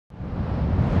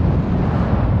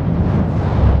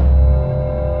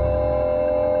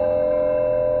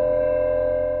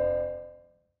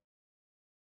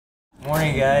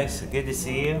guys, good to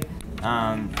see you.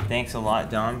 Thanks a lot,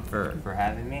 Dom, for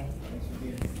having me.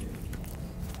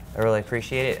 I really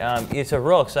appreciate it. It's a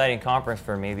real exciting conference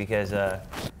for me because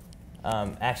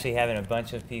actually having a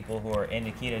bunch of people who are into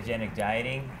ketogenic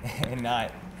dieting and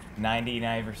not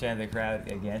 99% of the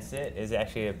crowd against it is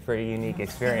actually a pretty unique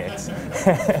experience.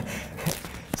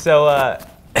 So, all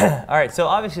right, so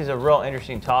obviously it's a real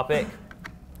interesting topic.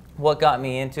 What got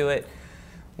me into it?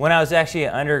 When I was actually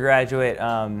an undergraduate,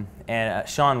 and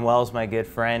Sean Wells, my good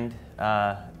friend,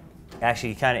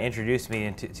 actually kind of introduced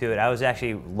me to it. I was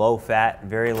actually low-fat,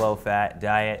 very low-fat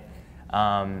diet,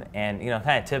 and kind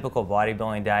of typical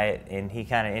bodybuilding diet. And he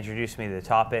kind of introduced me to the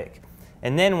topic.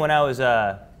 And then when I was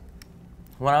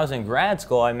in grad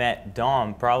school, I met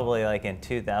Dom probably like in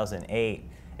 2008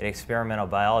 at Experimental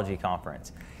Biology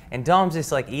Conference. And Dom's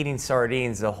just like eating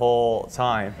sardines the whole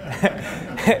time,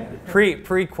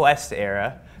 pre-Quest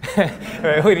era.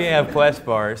 Right, we didn't have Quest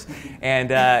bars,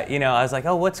 and I was like,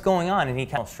 "Oh, what's going on?" And he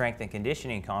came to Strength and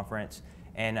Conditioning Conference,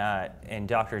 and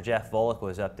Dr. Jeff Volek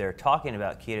was up there talking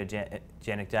about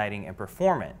ketogenic dieting and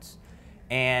performance,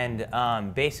 and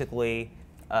basically,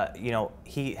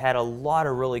 he had a lot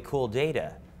of really cool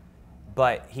data,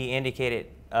 but he indicated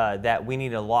that we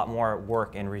need a lot more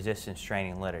work in resistance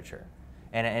training literature,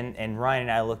 and Ryan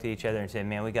and I looked at each other and said,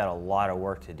 "Man, we got a lot of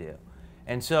work to do,"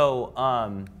 and so.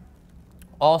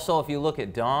 Also, if you look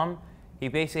at Dom, he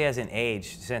basically hasn't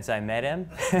aged since I met him.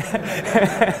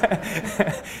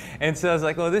 And so I was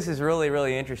like, well, this is really,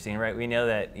 really interesting, right? We know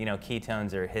that,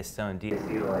 ketones are histone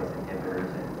deacetylase inhibitors,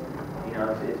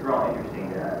 and, it's real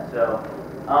interesting to us. So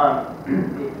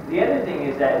the other thing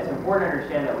is that it's important to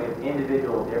understand that we have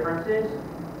individual differences.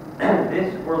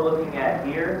 This we're looking at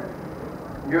here.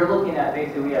 You're looking at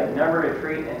basically we have number to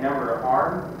treat and number to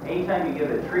harm. Anytime you give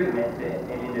a treatment to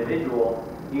an individual,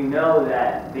 you know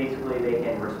that basically they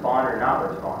can respond or not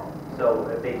respond. So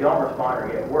if they don't respond or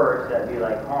get worse, that'd be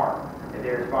like harm. If they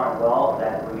respond well,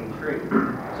 that would be treat.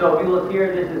 So if you look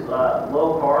here, this is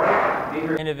low carb.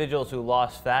 These are individuals who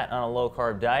lost fat on a low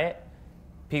carb diet,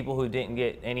 people who didn't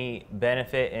get any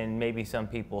benefit, and maybe some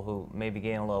people who maybe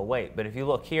gained a little weight. But if you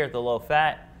look here at the low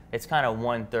fat, it's kind of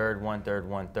 1/3, 1/3,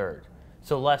 1/3.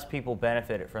 So less people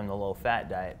benefited from the low fat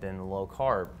diet than the low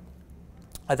carb.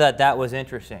 I thought that was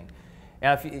interesting.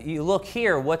 Now, if you look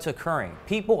here, what's occurring?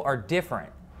 People are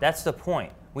different. That's the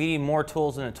point. We need more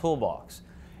tools in the toolbox.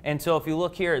 And so if you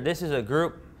look here, this is a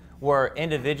group where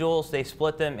individuals, they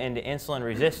split them into insulin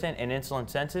resistant and insulin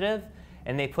sensitive,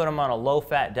 and they put them on a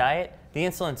low-fat diet. The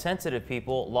insulin sensitive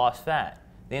people lost fat.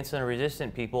 The insulin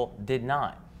resistant people did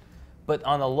not. But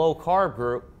on the low carb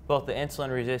group, both the insulin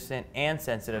resistant and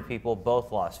sensitive people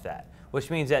both lost fat,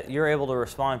 which means that you're able to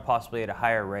respond possibly at a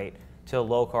higher rate to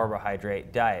low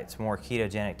carbohydrate diets, more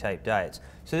ketogenic type diets.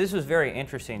 So this was very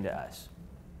interesting to us.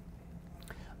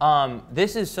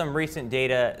 This is some recent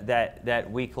data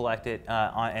that we collected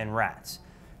in rats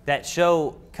that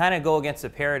kind of go against the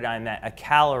paradigm that a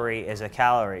calorie is a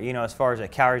calorie, as far as a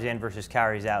calories in versus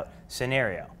calories out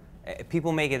scenario.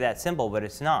 People make it that simple, but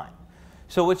it's not.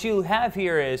 So what you have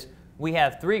here is we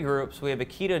have three groups. We have a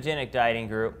ketogenic dieting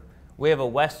group. We have a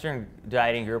Western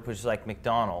dieting group, which is like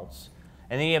McDonald's.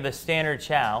 And then you have a standard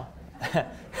chow,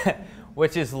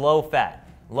 which is low fat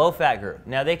group.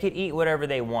 Now they could eat whatever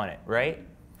they wanted, right?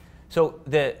 So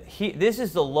this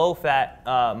is the low fat,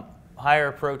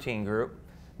 higher protein group.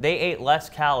 They ate less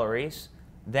calories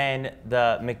than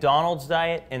the McDonald's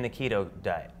diet and the keto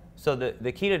diet. So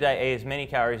the keto diet ate as many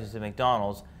calories as the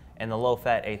McDonald's, and the low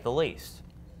fat ate the least.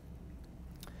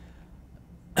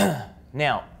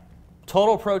 Now,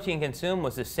 total protein consumed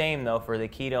was the same though for the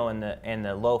keto and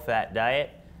the low-fat diet.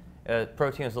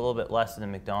 Protein was a little bit less than the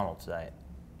McDonald's diet.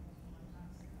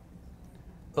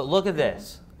 But look at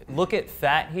this. Look at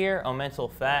fat here, mental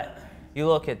fat. You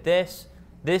look at this.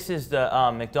 This is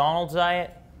the McDonald's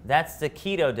diet. That's the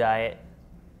keto diet.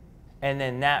 And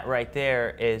then that right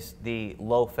there is the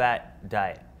low-fat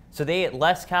diet. So they ate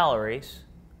less calories,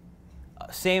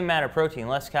 same amount of protein,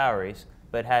 less calories,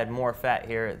 but had more fat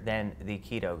here than the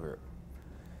keto group.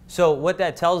 So what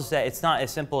that tells us that it's not as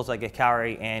simple as like a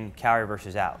calorie in, calorie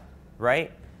versus out,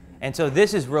 right? And so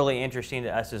this is really interesting to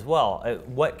us as well.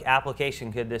 What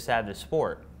application could this have to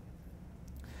sport?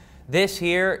 This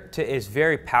here is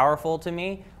very powerful to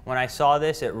me. When I saw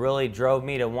this, it really drove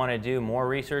me to want to do more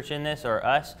research in this, or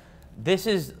us. This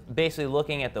is basically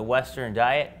looking at the Western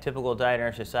diet, typical diet in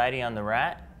our society on the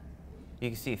rat. You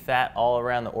can see fat all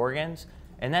around the organs.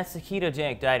 And that's the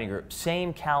ketogenic dieting group,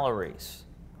 same calories.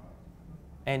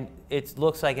 And it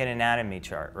looks like an anatomy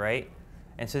chart, right?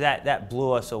 And so that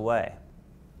blew us away.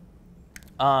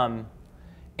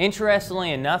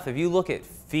 Interestingly enough, if you look at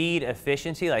feed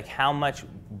efficiency, like how much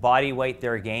body weight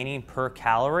they're gaining per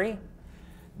calorie,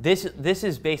 this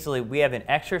is basically, we have an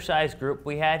exercise group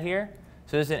we had here.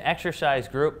 So this is an exercise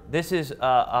group. This is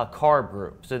a carb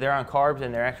group. So they're on carbs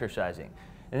and they're exercising.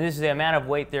 And this is the amount of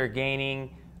weight they're gaining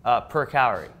per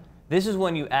calorie. This is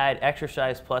when you add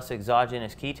exercise plus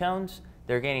exogenous ketones.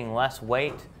 They're gaining less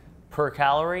weight per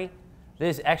calorie.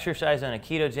 This is exercise on a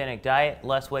ketogenic diet,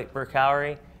 less weight per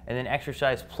calorie. And then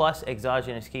exercise plus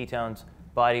exogenous ketones,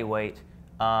 body weight,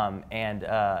 and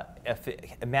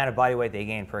amount of body weight they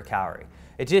gain per calorie.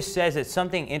 It just says that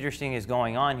something interesting is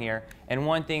going on here. And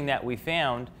one thing that we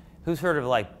found, who's heard of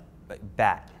like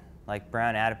BAT, like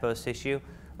brown adipose tissue,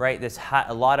 right? This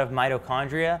a lot of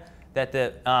mitochondria, that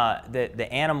the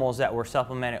animals that were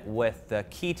supplemented with the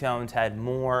ketones had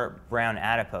more brown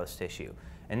adipose tissue.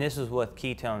 And this was with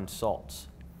ketone salts.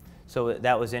 So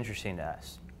that was interesting to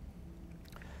us.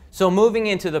 So moving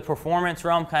into the performance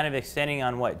realm, kind of extending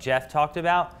on what Jeff talked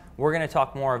about, we're going to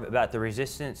talk more about the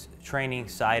resistance training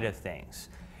side of things.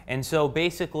 And so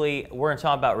basically, we're going to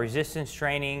talk about resistance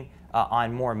training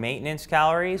on more maintenance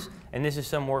calories. And this is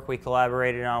some work we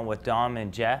collaborated on with Dom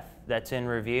and Jeff that's in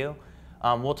review.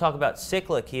 We'll talk about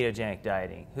cyclic ketogenic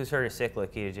dieting. Who's heard of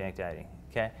cyclic ketogenic dieting?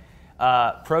 Okay.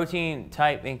 Protein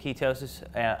type in ketosis,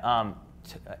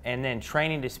 and then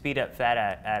training to speed up fat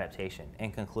adaptation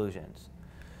and conclusions.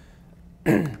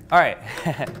 All right.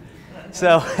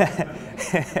 So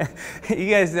you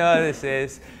guys know how this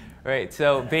is, right?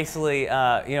 So basically,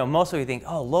 most of you think,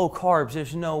 oh, low carbs,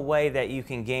 there's no way that you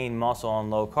can gain muscle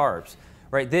on low carbs,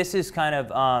 right? This is kind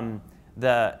of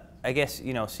I guess,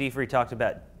 Seafree talked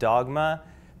about dogma,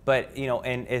 but,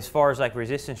 and as far as like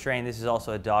resistance training, this is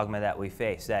also a dogma that we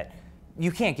face, that you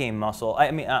can't gain muscle,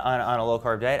 I mean, on a low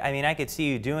carb diet. I mean, I could see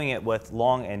you doing it with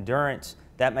long endurance.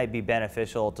 That might be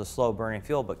beneficial to slow burning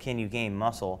fuel, but can you gain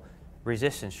muscle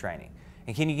resistance training?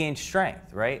 And can you gain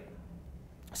strength, right?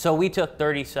 So we took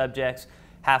 30 subjects,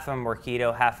 half of them were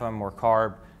keto, half of them were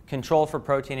carb, controlled for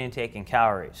protein intake and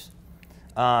calories.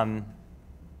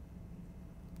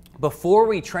 Before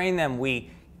we trained them,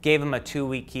 we gave them a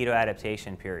 2-week keto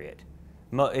adaptation period.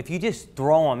 If you just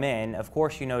throw them in, of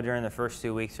course, during the first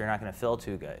 2 weeks, they're not going to feel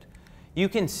too good. You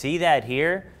can see that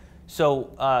here.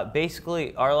 So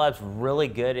basically, our lab's really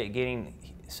good at getting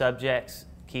subjects'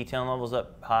 ketone levels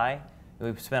up high.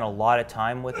 We've spent a lot of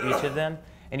time with each of them.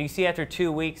 And you see after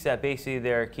 2 weeks that basically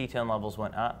their ketone levels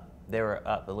went up. They were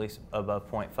up at least above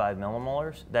 0.5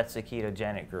 millimolars. That's the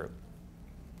ketogenic group.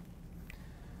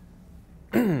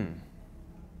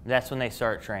 That's when they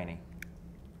start training.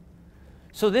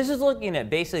 So this is looking at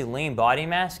basically lean body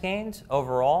mass gains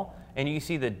overall. And you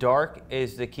see the dark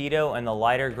is the keto and the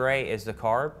lighter gray is the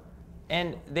carb.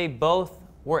 And they both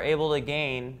were able to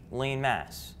gain lean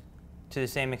mass to the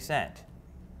same extent,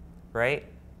 right?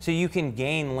 So you can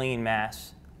gain lean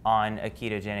mass on a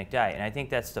ketogenic diet. And I think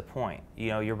that's the point.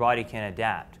 Your body can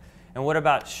adapt. And what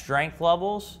about strength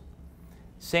levels?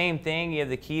 Same thing. You have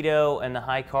the keto and the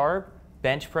high carb.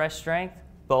 Bench press strength,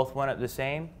 both went up the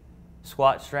same.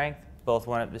 Squat strength, both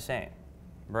went up the same,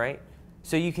 right?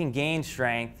 So you can gain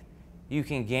strength, you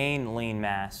can gain lean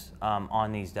mass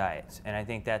on these diets. And I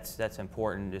think that's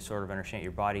important to sort of understand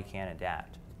your body can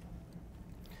adapt,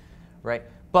 right?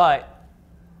 But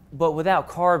without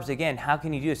carbs, again, how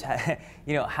can you do this?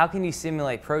 How can you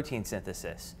simulate protein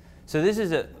synthesis? So this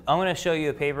is I'm going to show you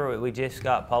a paper that we just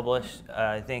got published.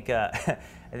 I think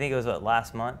it was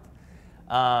last month.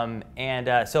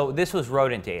 So this was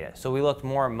rodent data. So we looked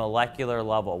more molecular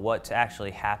level, what's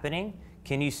actually happening.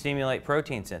 Can you stimulate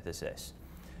protein synthesis?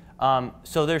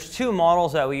 So there's 2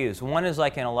 models that we use. One is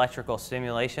like an electrical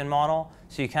stimulation model.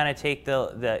 So you kind of take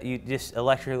you just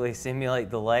electrically stimulate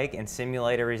the leg and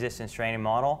simulate a resistance training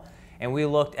model. And we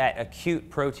looked at acute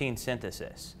protein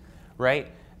synthesis,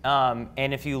 right?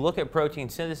 And if you look at protein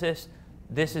synthesis,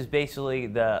 this is basically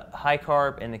the high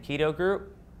carb and the keto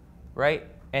group, right?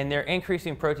 And they're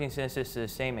increasing protein synthesis to the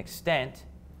same extent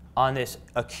on this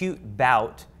acute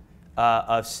bout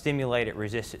of simulated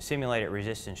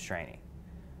resistance training.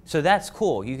 So that's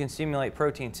cool. You can simulate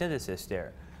protein synthesis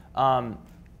there.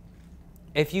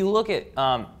 If you look at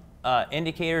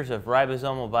indicators of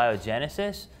ribosomal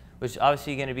biogenesis, which is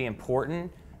obviously going to be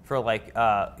important for like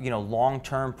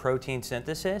long-term protein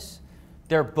synthesis,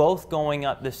 they're both going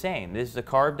up the same. This is a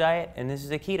carb diet and this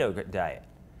is a keto diet.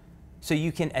 So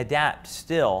you can adapt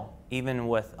still, even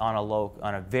with on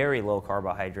a very low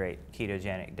carbohydrate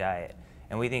ketogenic diet,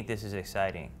 and we think this is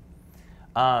exciting.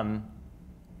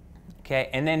 Okay,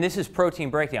 and then this is protein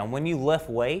breakdown. When you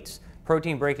lift weights,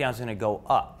 protein breakdown is going to go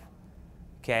up.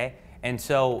 Okay, and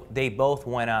so they both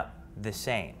went up the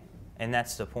same, and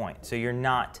that's the point. So you're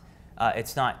not,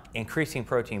 it's not increasing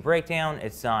protein breakdown,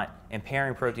 it's not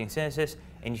impairing protein synthesis,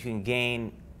 and you can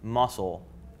gain muscle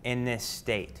in this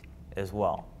state as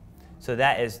well. So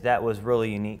that was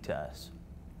really unique to us.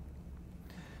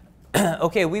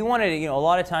 Okay, we wanted to, a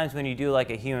lot of times when you do like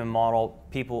a human model,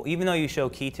 people, even though you show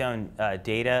ketone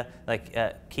data, like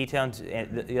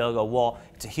ketones, they'll go, well,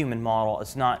 it's a human model,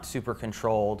 it's not super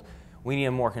controlled, we need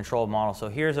a more controlled model. So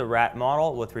here's a rat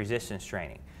model with resistance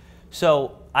training.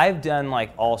 So I've done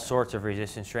like all sorts of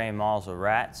resistance training models with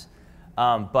rats,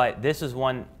 but this is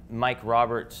one Mike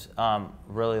Roberts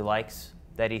really likes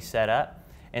that he set up.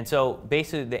 And so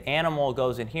basically the animal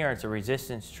goes in here, it's a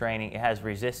resistance training, it has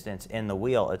resistance in the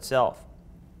wheel itself.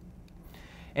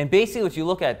 And basically what you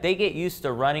look at, they get used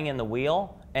to running in the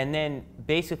wheel, and then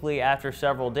basically after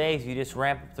several days you just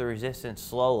ramp up the resistance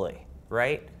slowly,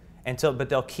 right? And so, but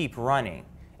they'll keep running,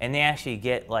 and they actually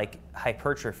get like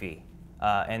hypertrophy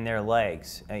in their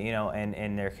legs, and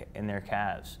in their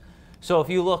calves. So if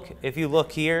you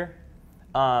look here,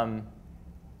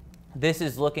 this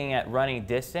is looking at running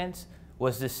distance.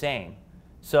 Was the same.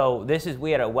 So we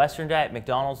had a Western diet,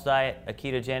 McDonald's diet, a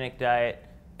ketogenic diet,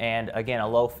 and again a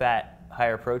low-fat,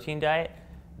 higher protein diet.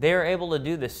 They were able to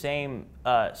do the same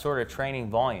sort of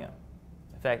training volume.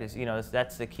 In fact,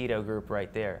 that's the keto group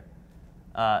right there.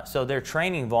 So their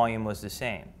training volume was the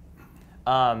same.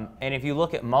 And if you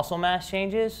look at muscle mass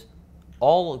changes,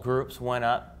 all groups went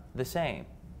up the same,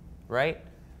 right?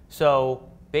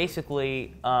 So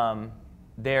basically,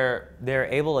 they're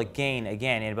able to gain,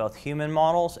 again, in both human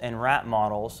models and rat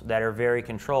models that are very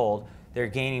controlled, they're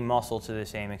gaining muscle to the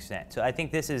same extent. So I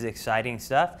think this is exciting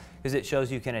stuff because it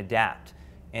shows you can adapt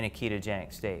in a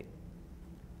ketogenic state.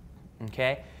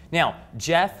 Okay? Now,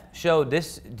 Jeff's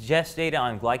data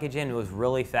on glycogen was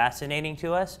really fascinating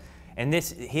to us. And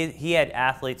he had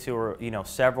athletes who were,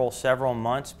 several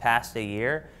months past a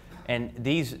year. And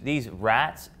these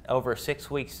rats, over 6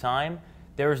 weeks' time,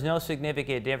 there was no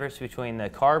significant difference between the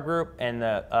carb group and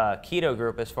the keto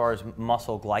group as far as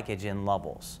muscle glycogen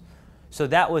levels. So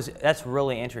that's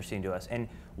really interesting to us. And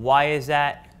why is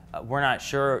that? We're not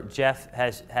sure. Jeff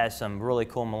has some really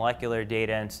cool molecular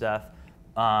data and stuff.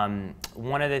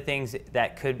 One of the things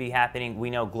that could be happening, we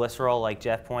know glycerol, like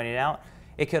Jeff pointed out.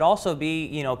 It could also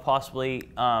be,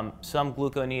 possibly some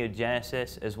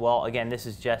gluconeogenesis as well. Again, this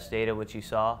is Jeff's data, which you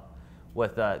saw,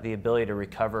 with the ability to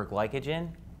recover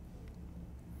glycogen.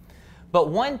 But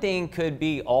one thing could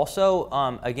be also,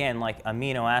 again, like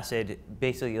amino acid,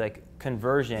 basically like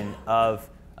conversion of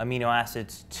amino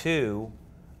acids to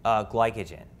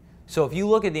glycogen. So if you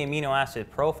look at the amino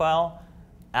acid profile,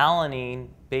 alanine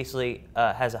basically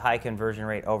has a high conversion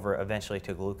rate over eventually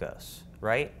to glucose,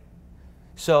 right?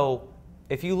 So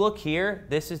if you look here,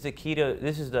 this is the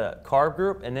carb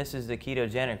group, and this is the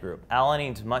ketogenic group.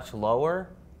 Alanine's much lower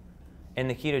in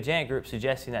the ketogenic group,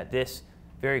 suggesting that this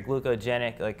very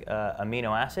glucogenic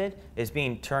amino acid is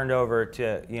being turned over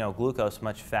to glucose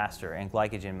much faster and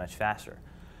glycogen much faster.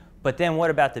 But then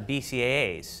what about the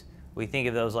BCAAs? We think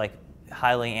of those like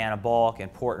highly anabolic,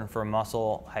 important for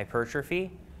muscle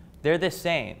hypertrophy. They're the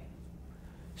same.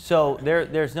 So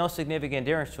there's no significant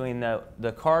difference between the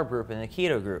carb group and the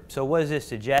keto group. So what is this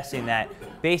suggesting? That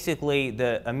basically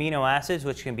the amino acids,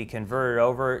 which can be converted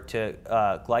over to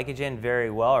glycogen very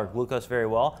well, or glucose very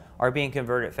well, are being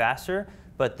converted faster,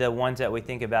 but the ones that we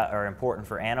think about are important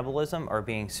for anabolism are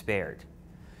being spared.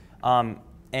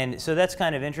 And so that's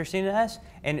kind of interesting to us.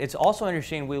 And it's also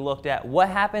interesting, we looked at what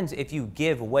happens if you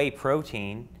give whey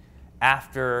protein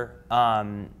after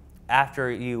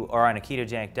you are on a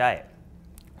ketogenic diet.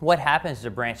 What happens to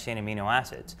branched chain amino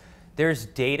acids? There's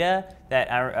data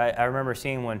that I remember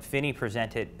seeing when Finney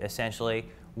presented, essentially,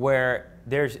 where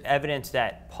there's evidence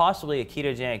that possibly a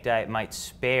ketogenic diet might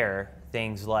spare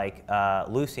things like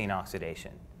leucine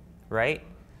oxidation, right?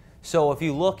 So if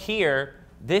you look here,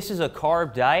 this is a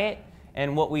carb diet,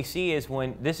 and what we see is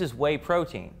when this is whey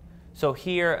protein. So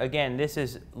here, again, this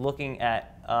is looking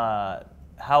at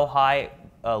how high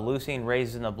leucine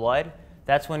raises in the blood.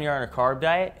 That's when you're on a carb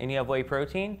diet and you have whey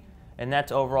protein, and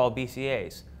that's overall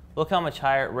BCAAs. Look how much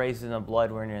higher it raises in the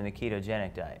blood when you're in the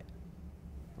ketogenic diet,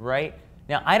 right?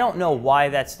 Now, I don't know why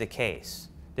that's the case.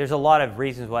 There's a lot of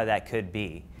reasons why that could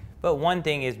be. But one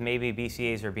thing is maybe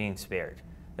BCAAs are being spared.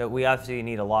 But we obviously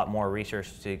need a lot more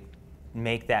research to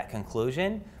make that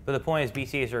conclusion. But the point is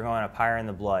BCAAs are going up higher in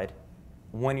the blood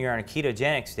when you're in a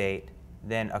ketogenic state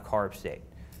than a carb state.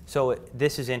 So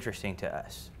this is interesting to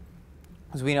us,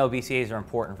 because we know BCAAs are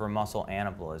important for muscle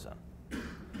anabolism.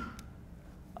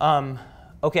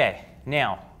 Okay,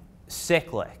 now,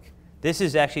 cyclic. This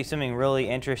is actually something really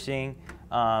interesting.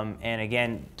 And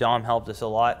again, Dom helped us a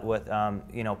lot with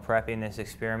you know, prepping this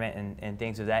experiment and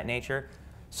things of that nature.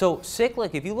 So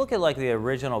cyclic, if you look at like the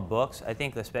original books, I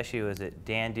think especially was it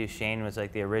Dan Duchesne was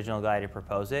like the original guy to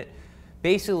propose it.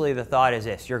 Basically the thought is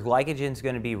this: your glycogen's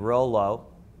going to be real low,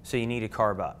 so you need to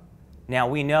carb up. Now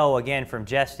we know again from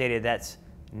Jeff's data that's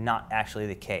not actually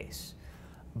the case,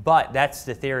 but that's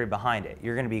the theory behind it.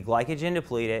 You're going to be glycogen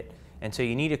depleted, and so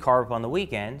you need to carb up on the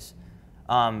weekends,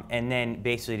 and then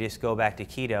basically just go back to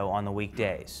keto on the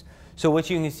weekdays. So what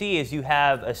you can see is you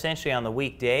have essentially on the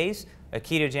weekdays a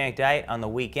ketogenic diet, on the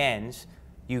weekends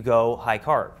you go high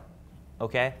carb,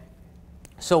 okay?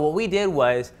 So what we did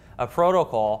was a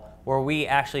protocol where we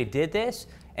actually did this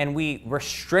and we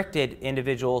restricted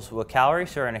individuals with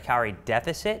calories who are in a calorie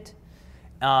deficit,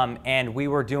 and we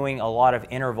were doing a lot of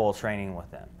interval training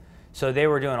with them. So they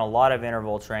were doing a lot of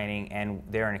interval training and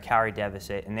they're in a calorie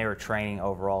deficit and they were training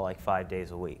overall like 5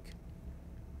 days a week.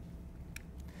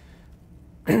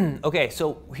 Okay,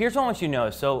 so here's what I want you to know.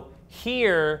 So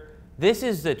here, this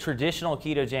is the traditional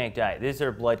ketogenic diet. These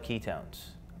are blood ketones,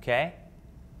 okay?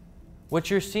 What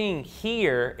you're seeing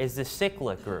here is the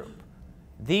cyclic group.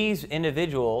 These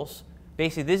individuals,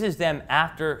 basically this is them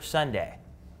after Sunday.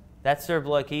 That's their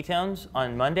blood ketones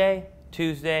on Monday,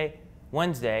 Tuesday,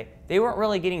 Wednesday. They weren't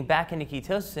really getting back into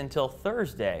ketosis until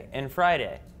Thursday and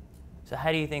Friday. So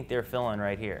how do you think they're feeling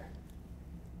right here?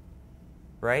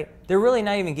 Right? They're really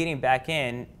not even getting back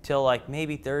in till like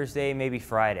maybe Thursday, maybe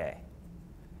Friday.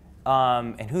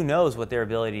 And who knows what their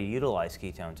ability to utilize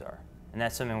ketones are. And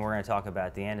that's something we're going to talk about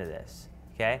at the end of this,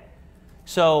 okay?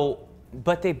 So,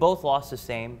 but they both lost the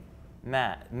same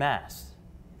mass,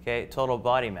 okay, total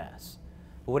body mass.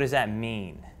 But what does that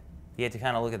mean? You have to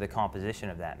kind of look at the composition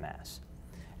of that mass.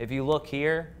 If you look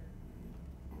here,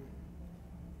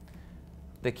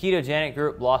 the ketogenic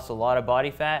group lost a lot of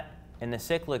body fat and the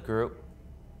cyclic group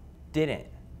didn't.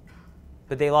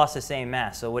 But they lost the same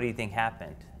mass, so what do you think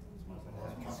happened?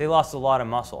 They lost a lot of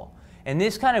muscle. And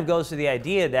this kind of goes to the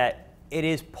idea that it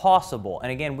is possible,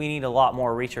 and again, we need a lot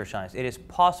more research on this, it is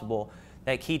possible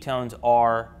that ketones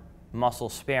are muscle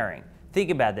sparing. Think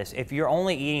about this. If you're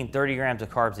only eating 30 grams of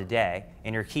carbs a day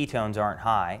and your ketones aren't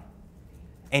high,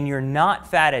 and you're not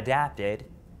fat adapted,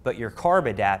 but you're carb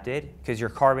adapted because you're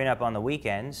carbing up on the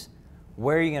weekends,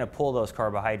 where are you going to pull those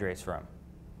carbohydrates from?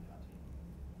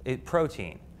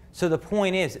 Protein. So the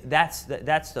point is, that's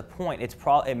the point.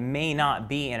 It may not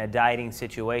be in a dieting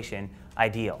situation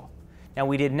ideal. Now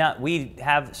we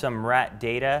have some rat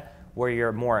data where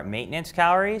you're more at maintenance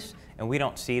calories and we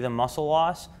don't see the muscle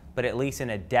loss, but at least in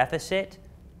a deficit,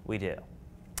 we do.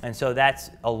 And so that's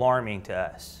alarming to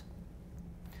us.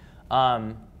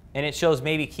 And it shows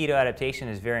maybe keto adaptation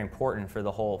is very important for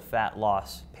the whole fat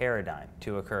loss paradigm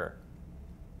to occur.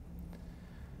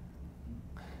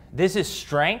 This is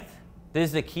strength. This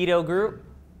is the keto group,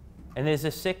 and this is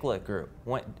the cyclic group.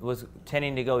 Was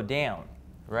tending to go down,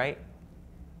 right?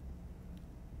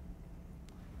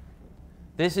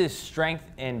 This is strength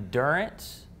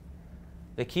endurance.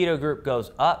 The keto group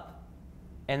goes up,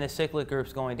 and the cyclic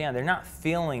group's going down. They're not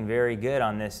feeling very good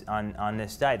on this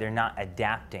diet. They're not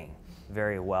adapting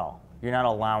very well. You're not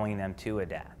allowing them to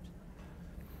adapt.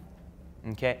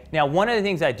 Okay. Now, one of the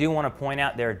things I do want to point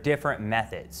out, there are different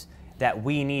methods that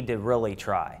we need to really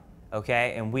try.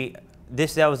 Okay, and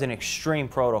that was an extreme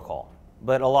protocol,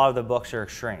 but a lot of the books are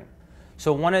extreme.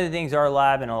 So one of the things our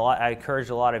lab, and I encourage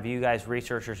a lot of you guys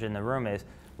researchers in the room, is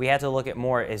we have to look at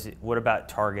more is what about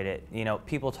targeted? You know,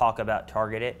 people talk about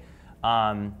targeted.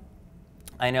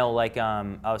 I know like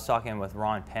I was talking with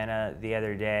Ron Penna the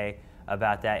other day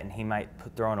about that, and he might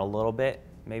throw in a little bit,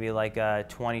 maybe like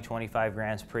 20, 25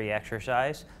 grams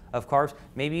pre-exercise of carbs.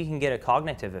 Maybe you can get a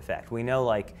cognitive effect. We know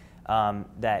like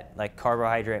that like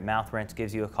carbohydrate mouth rinse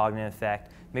gives you a cognitive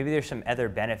effect. Maybe there's some other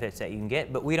benefits that you can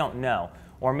get, but we don't know.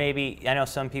 Or maybe, I know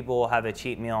some people will have a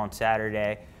cheat meal on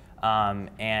Saturday,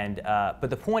 but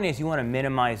the point is you want to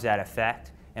minimize that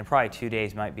effect, and probably 2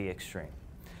 days might be extreme.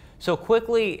 So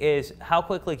quickly is, how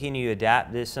quickly can you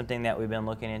adapt? This is something that we've been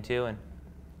looking into.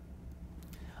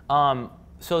 And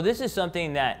so this is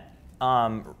something that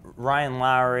Ryan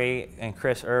Lowry and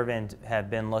Chris Irvin have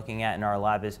been looking at in our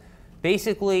lab, is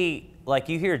basically, like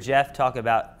you hear Jeff talk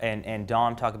about and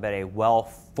Dom talk about a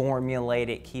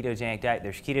well-formulated ketogenic diet.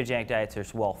 There's ketogenic diets,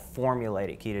 there's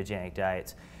well-formulated ketogenic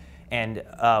diets. And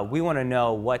we want to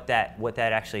know what that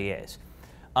actually is.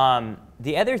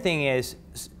 The other thing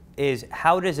is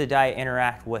how does a diet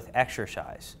interact with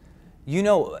exercise? You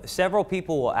know, several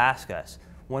people will ask us,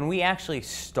 when we actually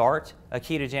start a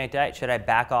ketogenic diet, should I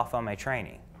back off on my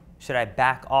training? Should I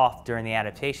back off during the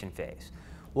adaptation phase?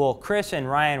 Well, Chris and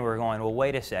Ryan were going, well,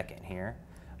 wait a second here.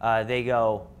 They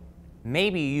go,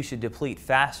 maybe you should deplete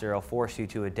faster. It'll force you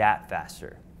to adapt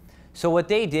faster. So what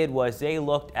they did was they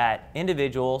looked at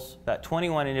individuals, about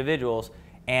 21 individuals,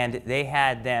 and they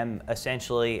had them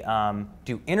essentially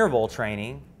do interval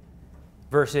training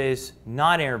versus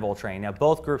not interval training. Now,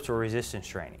 both groups were resistance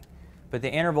training, but the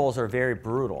intervals are very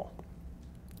brutal,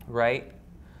 right?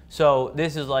 So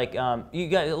this is like, you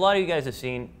guys, a lot of you guys have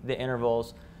seen the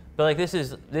intervals, but like this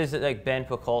is like Ben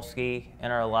Pokulski in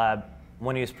our lab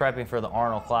when he was prepping for the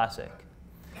Arnold Classic.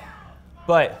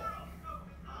 But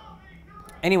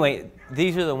anyway,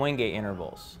 these are the Wingate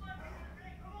intervals.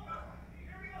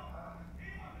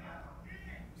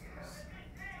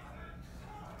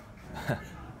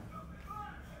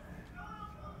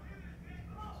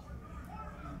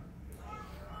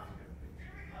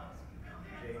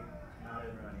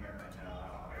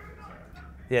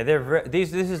 Yeah,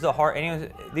 these are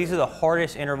the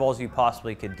hardest intervals you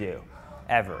possibly could do,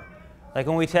 ever. Like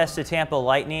when we test the Tampa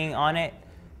Lightning on it,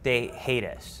 they hate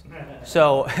us.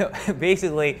 So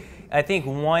basically, I think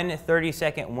one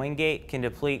 30-second Wingate can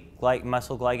deplete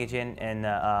muscle glycogen in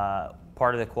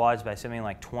part of the quads by something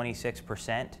like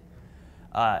 26%.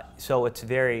 So it's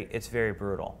very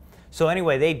brutal. So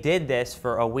anyway, they did this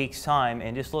for a week's time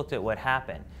and just looked at what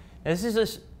happened. Now, this is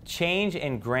a change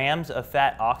in grams of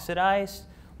fat oxidized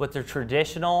with their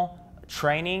traditional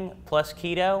training plus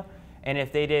keto. And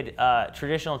if they did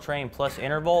traditional training plus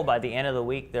interval, by the end of the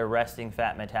week, their resting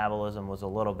fat metabolism was a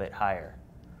little bit higher.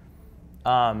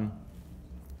 And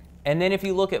then if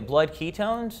you look at blood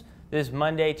ketones, this is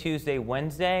Monday, Tuesday,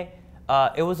 Wednesday,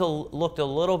 it was looked a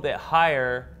little bit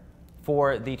higher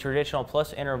for the traditional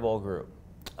plus interval group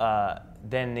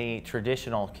than the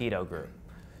traditional keto group.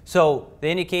 So the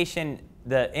indication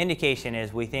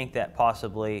is we think that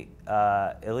possibly,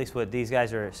 at least what these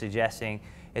guys are suggesting,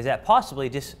 is that possibly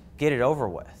just get it over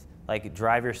with, like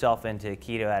drive yourself into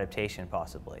keto adaptation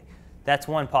possibly. That's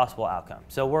one possible outcome.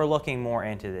 So we're looking more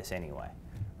into this anyway,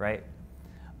 right?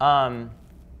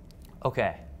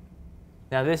 Okay.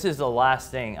 Now this is the last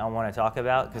thing I want to talk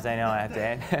about because I know I have to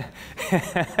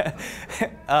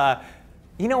end.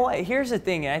 You know what? Here's the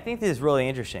thing, and I think this is really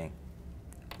interesting.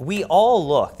 We all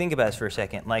look, think about this for a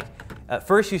second, like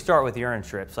first you start with urine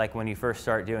strips, like when you first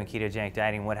start doing ketogenic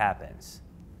dieting, what happens?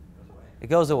 It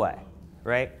goes away,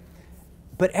 right?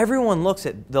 But everyone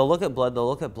they'll look at blood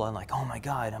like, oh my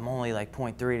God, I'm only like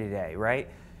 0.3 today, right?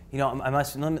 You know,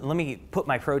 let me put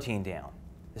my protein down.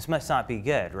 This must not be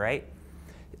good, right?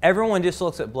 Everyone just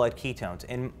looks at blood ketones.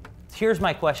 And here's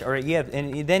my question,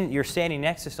 and then you're standing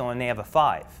next to someone and they have a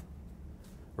 5,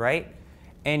 right?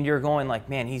 And you're going like,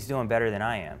 man, he's doing better than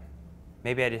I am.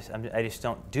 Maybe I just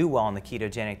don't do well on the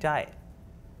ketogenic diet.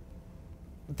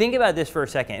 Think about this for a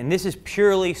second, and this is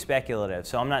purely speculative,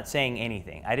 so I'm not saying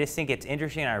anything. I just think it's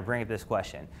interesting, and I bring up this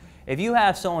question. If you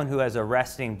have someone who has a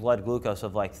resting blood glucose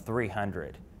of like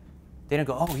 300, they don't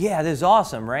go, oh yeah, this is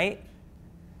awesome, right?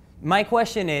 My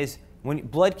question is, when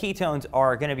blood ketones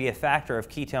are going to be a factor of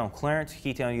ketone clearance,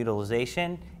 ketone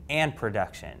utilization, and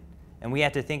production. And we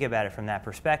have to think about it from that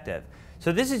perspective.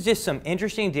 So this is just some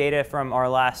interesting data from our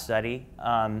last study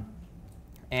that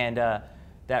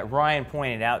Ryan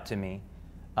pointed out to me.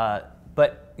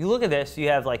 But you look at this, you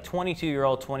have like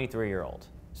 22-year-old, 23-year-old.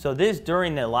 So this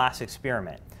during the last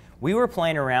experiment. We were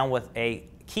playing around with a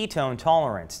ketone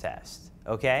tolerance test,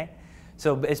 okay?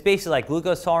 So it's basically like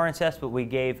glucose tolerance test, but we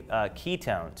gave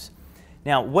ketones.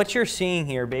 Now, what you're seeing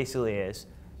here basically is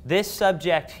this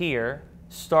subject here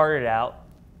started out,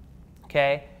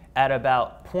 okay, at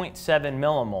about 0.7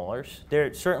 millimolars.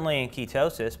 They're certainly in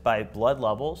ketosis by blood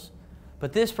levels,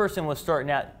 but this person was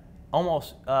starting out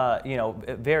almost,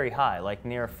 very high, like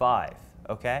near 5,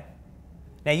 okay?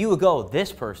 Now you would go,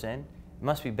 this person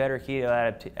must be better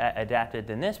keto adapted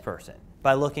than this person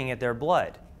by looking at their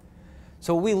blood.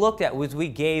 So what we looked at was we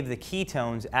gave the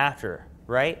ketones after,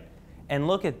 right? And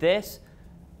look at this.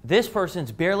 This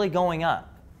person's barely going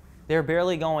up. They're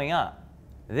barely going up.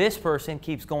 This person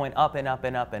keeps going up and up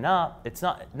and up and up. It's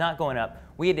not going up.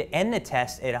 We had to end the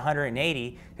test at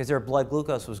 180 because their blood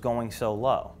glucose was going so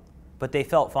low. But they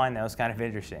felt fine. That was kind of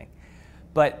interesting.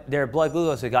 But their blood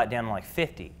glucose had got down to like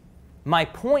 50. My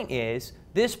point is,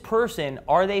 this person,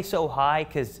 are they so high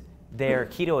because they're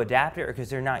keto adapted or because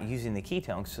they're not using the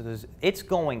ketones? So it's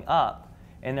going up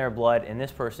in their blood and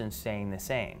this person's staying the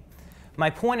same. My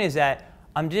point is that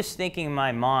I'm just thinking in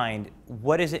my mind,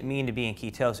 what does it mean to be in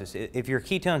ketosis? If your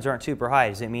ketones aren't super high,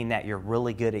 does it mean that you're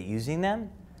really good at using them?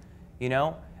 You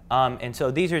know? And so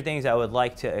these are things I would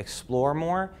like to explore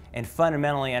more and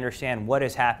fundamentally understand what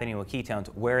is happening with ketones,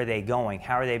 where are they going,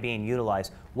 how are they being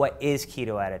utilized, what is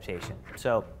keto adaptation?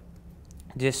 So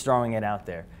just throwing it out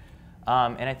there.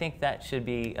 And I think that should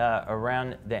be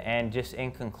around the end. Just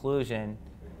in conclusion,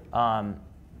 I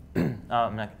don't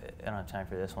have time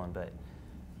for this one, but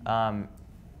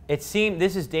it seemed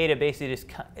this is data basically just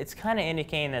it's kind of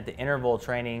indicating that the interval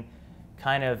training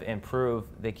kind of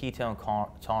improved the ketone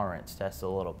tolerance test a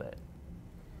little bit.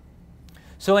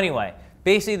 So anyway,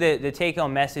 basically the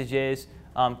take-home message is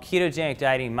ketogenic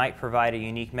dieting might provide a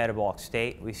unique metabolic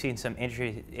state. We've seen some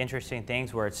interesting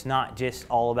things where it's not just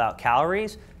all about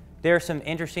calories. There are some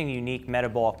interesting, unique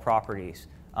metabolic properties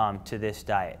to this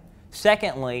diet.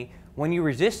 Secondly, when you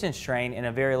resistance train in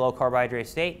a very low carbohydrate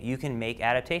state, you can make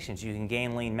adaptations. You can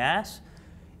gain lean mass.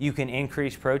 You can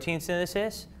increase protein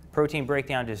synthesis. Protein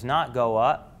breakdown does not go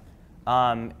up.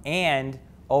 And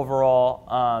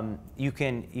overall, you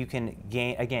can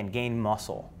gain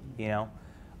muscle, you know.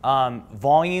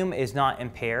 Volume is not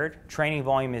impaired. Training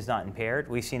volume is not impaired.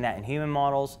 We've seen that in human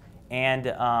models and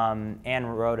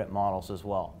rodent models as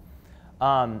well.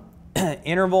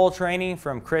 Interval training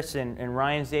from Chris and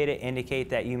Ryan's data indicate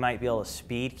that you might be able to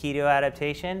speed keto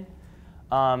adaptation.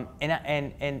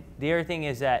 And the other thing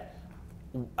is that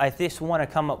I just want to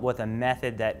come up with a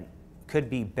method that could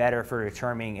be better for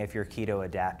determining if you're keto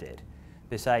adapted,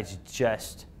 besides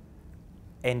just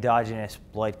endogenous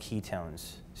blood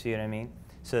ketones. See what I mean?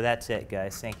 So that's it,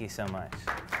 guys. Thank you so much.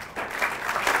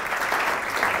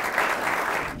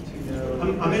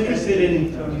 I'm interested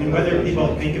in whether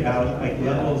people think about like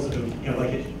levels of, you know,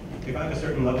 like if I have a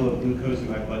certain level of glucose in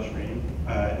my bloodstream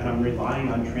and I'm relying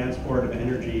on transport of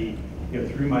energy, you know,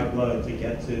 through my blood to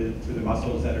get to the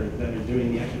muscles that are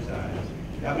doing the exercise,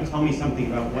 that would tell me something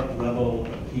about what level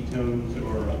of ketones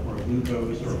or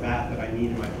glucose or fat that I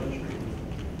need in my bloodstream.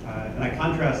 And I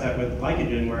contrast that with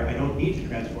glycogen, where I don't need to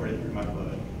transport it through my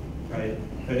blood, right?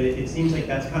 But it seems like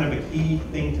that's kind of a key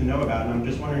thing to know about, and I'm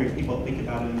just wondering if people think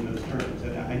about it in those terms.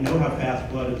 And I know how fast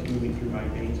blood is moving through my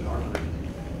veins and arteries,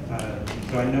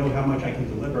 so I know how much I can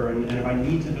deliver, and if I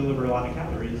need to deliver a lot of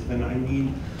calories, then I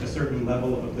need a certain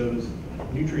level of those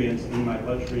nutrients in my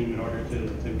bloodstream in order to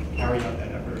carry out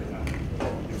that effort.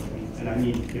 And I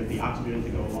need, you know, the oxygen to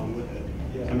go along with it.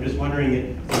 Yeah. So I'm just wondering,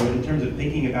 in terms of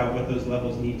thinking about what those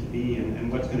levels need to be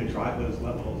and what's going to drive those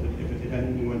levels, if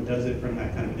anyone does it from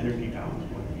that kind of energy balance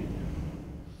point of view.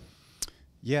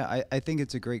 Yeah, I think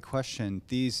it's a great question.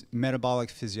 These metabolic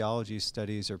physiology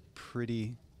studies are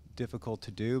pretty difficult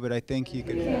to do, but I think you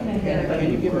could.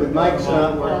 Can you give the mic's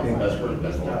not working? That's the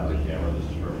camera. This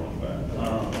is for one.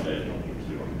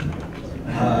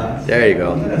 There you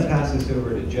go. Let's pass this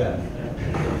over to Jeff.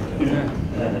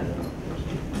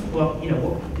 Well, you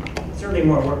know, certainly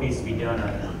more work needs to be done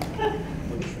on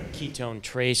ketone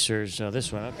tracers.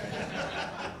 This one, okay.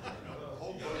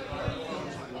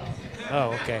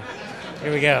 Oh, okay.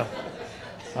 Here we go.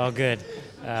 All good.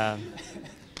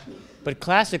 But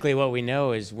classically, what we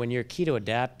know is when you're keto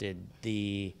adapted,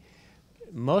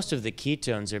 most of the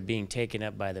ketones are being taken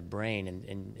up by the brain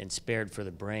and spared for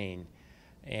the brain.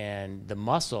 And the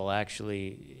muscle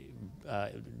actually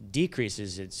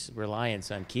decreases its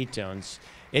reliance on ketones.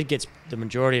 It gets the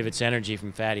majority of its energy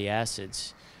from fatty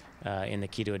acids in the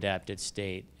keto-adapted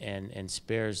state, and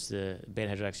spares the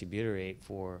beta-hydroxybutyrate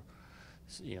for,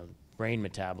 you know, brain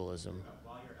metabolism.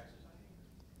 While you're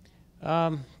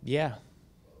exercising?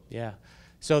 Yeah.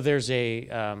 So there's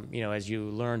a, you know, as you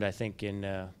learned, I think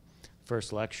in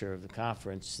first lecture of the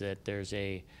conference, that there's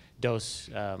a dose.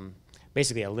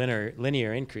 Basically a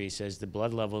linear increase. As the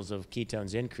blood levels of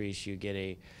ketones increase, you get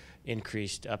a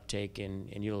increased uptake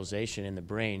and utilization in the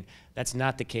brain. That's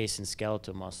not the case in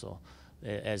skeletal muscle.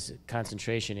 As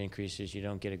concentration increases, you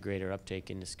don't get a greater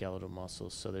uptake into skeletal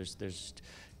muscles. So there's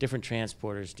different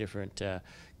transporters, different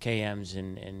KMs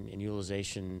and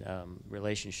utilization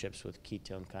relationships with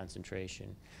ketone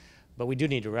concentration. But we do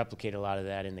need to replicate a lot of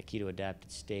that in the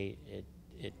keto-adapted state.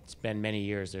 It's been many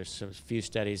years. There's a few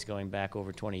studies going back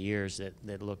over 20 years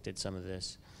that looked at some of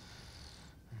this.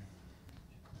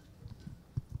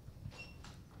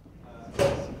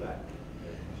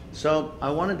 So I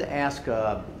wanted to ask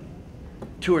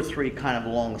two or three kind of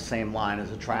along the same line.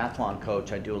 As a triathlon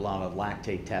coach, I do a lot of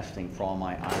lactate testing for all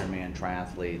my Ironman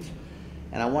triathletes.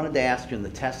 And I wanted to ask you, in the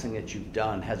testing that you've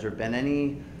done, has there been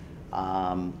any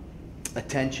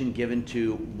attention given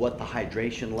to what the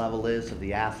hydration level is of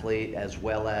the athlete, as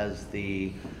well as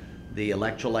the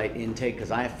electrolyte intake?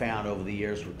 Because I have found over the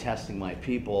years with testing my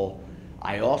people,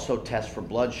 I also test for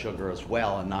blood sugar as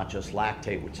well, and not just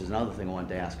lactate, which is another thing I wanted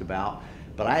to ask about.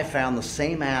 But I have found the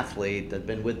same athlete that's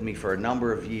been with me for a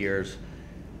number of years,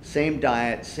 same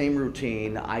diet, same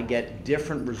routine, I get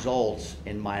different results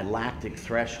in my lactic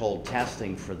threshold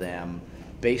testing for them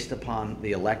based upon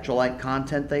the electrolyte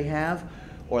content they have,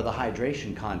 or the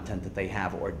hydration content that they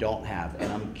have or don't have.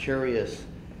 And I'm curious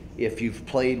if you've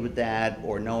played with that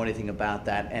or know anything about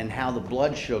that, and how the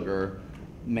blood sugar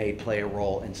may play a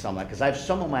role in some of that. Because I have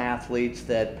some of my athletes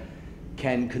that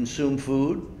can consume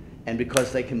food, and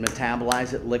because they can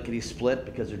metabolize it lickety-split,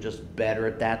 because they're just better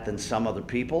at that than some other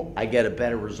people, I get a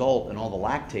better result in all the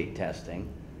lactate testing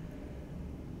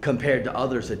compared to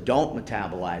others that don't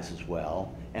metabolize as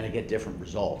well, and I get different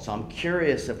results. So I'm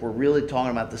curious if we're really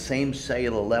talking about the same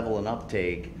cellular level and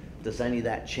uptake, does any of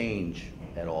that change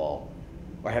at all?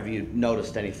 Or have you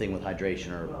noticed anything with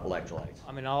hydration or electrolytes?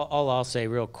 I mean, I'll say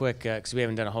real quick, because we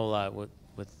haven't done a whole lot with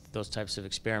those types of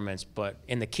experiments, but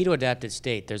in the keto-adapted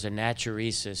state, there's a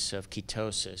natriuresis of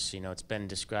ketosis. You know, it's been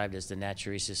described as the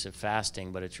natriuresis of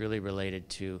fasting, but it's really related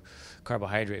to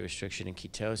carbohydrate restriction and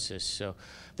ketosis. So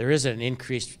there is an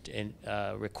increased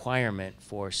requirement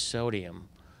for sodium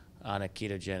on a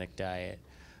ketogenic diet.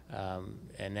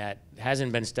 And that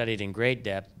hasn't been studied in great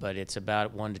depth, but it's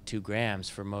about 1 to 2 grams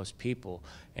for most people.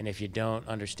 And if you don't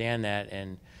understand that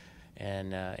and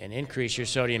increase your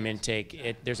sodium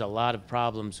intake, there's a lot of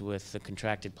problems with the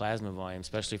contracted plasma volume,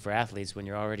 especially for athletes when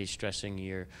you're already stressing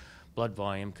your blood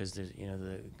volume because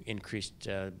the increased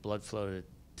blood flow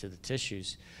to the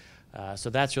tissues. So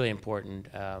that's really important.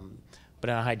 But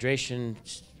on hydration,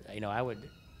 I would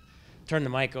turn the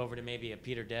mic over to maybe a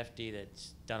Peter Defty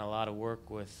that's done a lot of work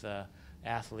with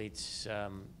athletes,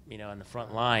 on the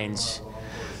front lines,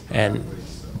 and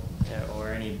or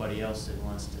anybody else that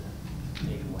wants to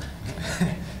take it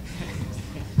away.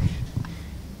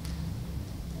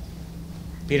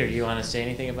 Peter, do you want to say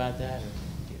anything about that?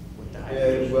 With the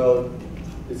hydration? Well,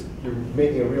 you're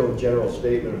making a real general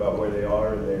statement about where they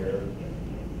are in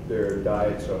their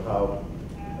diet, so how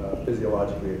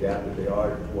physiologically adapted they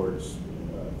are towards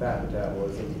fat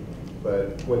metabolism.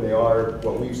 But when they are,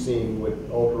 what we've seen with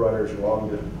ultra runners, long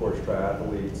course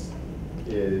triathletes,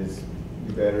 is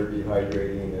you better be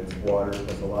hydrating. It's water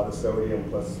plus a lot of sodium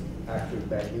plus active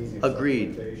magnesium.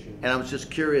 Agreed. And I was just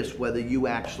curious whether you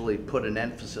actually put an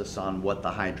emphasis on what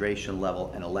the hydration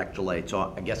level and electrolytes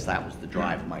are. I guess that was the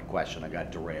drive of my question. I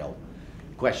got derailed.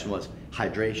 The question was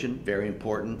hydration, very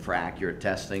important for accurate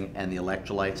testing, and the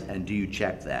electrolytes, and do you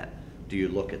check that? Do you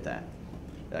look at that?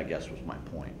 I guess was my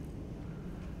point.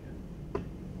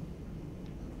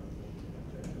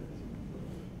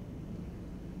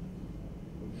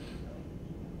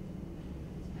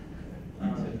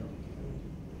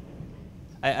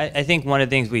 I think one of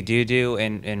the things we do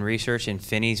in research, and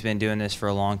Finney's been doing this for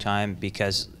a long time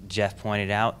because Jeff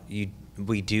pointed out,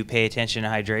 we do pay attention to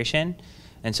hydration.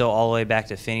 And so all the way back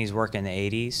to Finney's work in the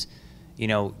 80s,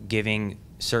 giving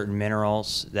certain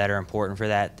minerals that are important for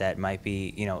that might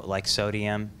be, like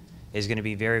sodium, is going to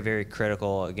be very, very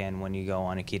critical, again, when you go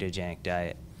on a ketogenic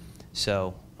diet.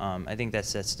 So I think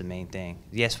that's the main thing.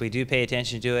 Yes, we do pay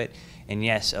attention to it, and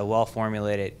yes, a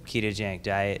ketogenic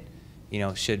diet,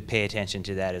 should pay attention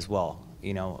to that as well,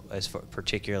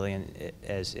 particularly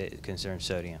as it concerns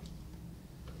sodium.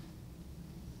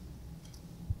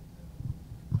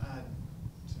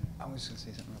 I was going to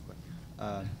say something real quick.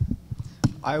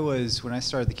 When I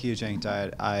started the ketogenic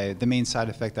diet, the main side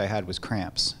effect I had was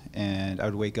cramps. And I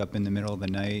would wake up in the middle of the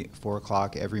night, 4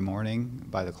 o'clock every morning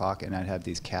by the clock, and I'd have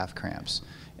these calf cramps.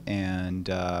 And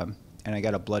I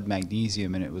got a blood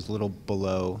magnesium, and it was a little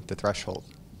below the threshold.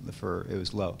 It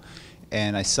was low.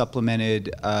 And I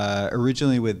supplemented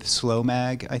originally with Slow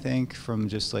Mag, I think, from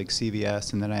just like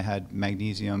CVS, and then I had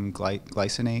magnesium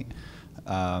glycinate.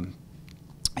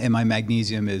 And my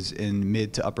magnesium is in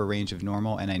mid to upper range of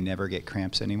normal, and I never get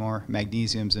cramps anymore.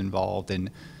 Magnesium's involved in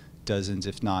dozens,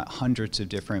 if not hundreds, of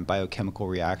different biochemical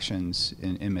reactions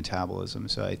in metabolism.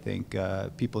 So I think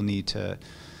people need to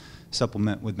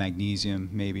supplement with magnesium,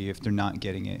 maybe if they're not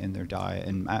getting it in their diet.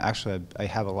 And I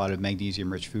have a lot of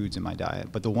magnesium-rich foods in my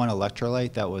diet. But the one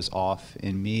electrolyte that was off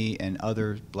in me and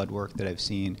other blood work that I've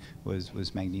seen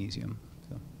was magnesium.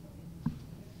 So.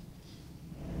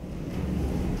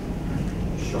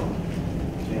 Sure.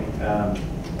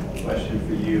 Question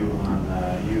for you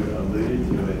on, you alluded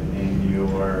to it in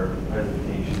your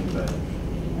presentation, but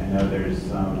I know there's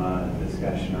some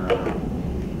discussion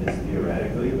around this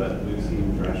theoretically, but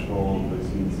leucine threshold,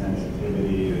 leucine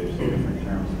sensitivity, there's different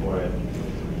terms for it,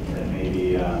 that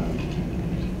maybe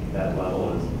that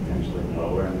level is potentially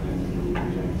lower in the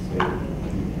ketogenic state.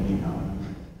 Can you comment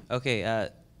on that? Okay,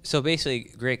 so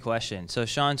basically, great question. So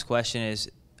Sean's question is,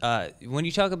 when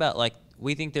you talk about,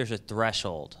 we think there's a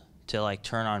threshold to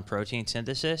turn on protein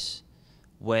synthesis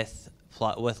with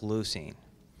leucine.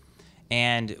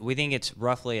 And we think it's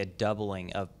roughly a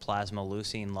doubling of plasma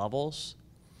leucine levels.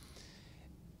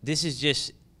 This is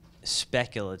just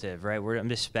speculative, right? I'm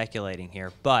just speculating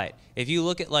here. But if you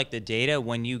look at like the data,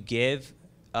 when you give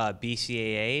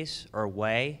BCAAs or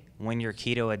whey, when you're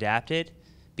keto adapted,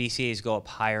 BCAAs go up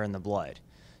higher in the blood.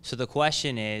 So the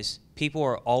question is, people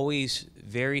are always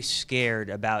very scared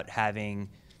about having,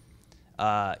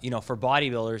 for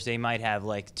bodybuilders, they might have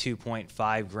like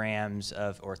 2.5 grams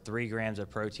or 3 grams of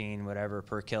protein, whatever,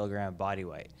 per kilogram of body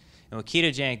weight. And with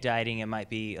ketogenic dieting, it might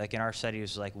be, like in our study, it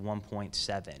was like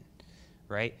 1.7,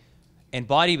 right? And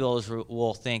bodybuilders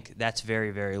will think that's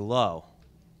very, very low.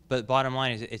 But bottom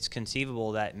line is, it's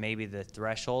conceivable that maybe the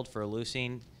threshold for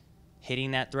leucine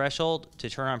hitting that threshold to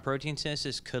turn on protein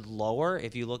synthesis could lower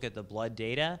if you look at the blood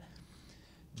data.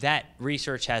 That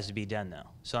research has to be done, though.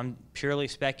 So I'm purely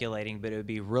speculating, but it would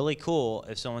be really cool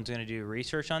if someone's going to do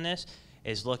research on this,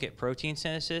 is look at protein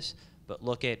synthesis, but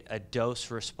look at a dose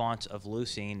response of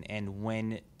leucine and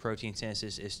when protein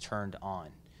synthesis is turned on.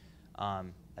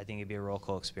 I think it'd be a real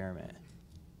cool experiment.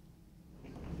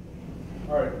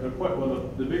 All right,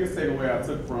 the biggest takeaway I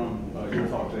took from your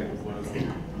talk, Jacob, was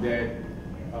that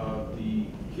the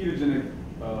ketogenic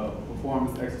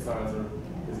performance exerciser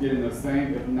is getting the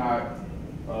same, if not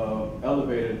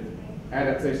elevated,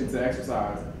 adaptation to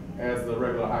exercise as the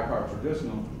regular high-carb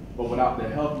traditional, but without the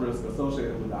health risk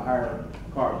associated with the higher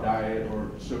carb diet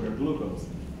or sugar and glucose.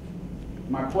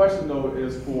 My question, though,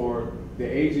 is for the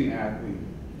aging athlete.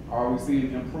 Are we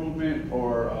seeing improvement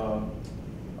or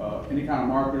any kind of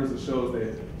markers that shows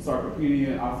that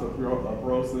sarcopenia,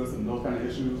 osteoporosis, and those kind of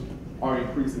issues are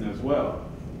increasing as well?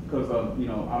 Because I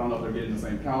don't know if they're getting the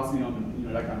same calcium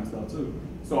and that kind of stuff too.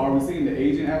 So are we seeing the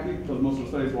aging athlete? Because most of the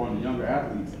studies were on the younger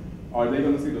athletes. Are they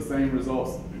going to see the same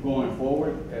results going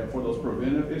forward for those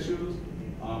preventive issues?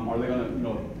 Are they going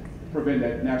to prevent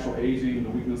that natural aging, the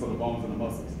weakness of the bones and the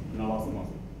muscles, and the loss of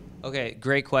muscle? Okay,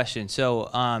 great question. So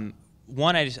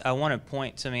one, I want to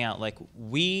point something out. Like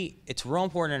it's real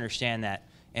important to understand that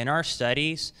in our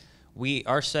studies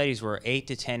were 8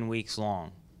 to 10 weeks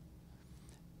long.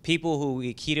 People who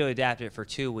we keto adapted for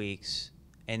 2 weeks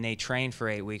and they trained for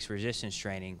 8 weeks resistance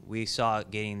training, we saw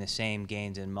getting the same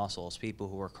gains in muscle as people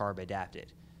who were carb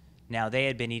adapted. Now, they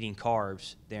had been eating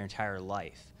carbs their entire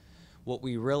life. What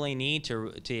we really need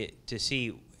to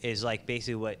see is like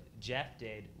basically what Jeff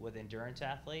did with endurance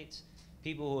athletes,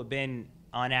 people who have been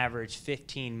on average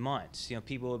 15 months,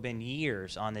 people who have been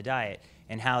years on the diet,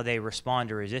 and how they respond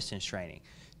to resistance training.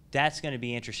 That's going to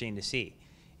be interesting to see,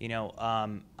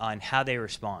 on how they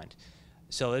respond.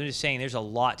 So I'm just saying there's a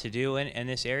lot to do in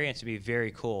this area. It's to be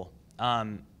very cool.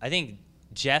 I think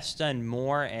Jeff's done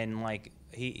more, and like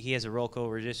he has a real cool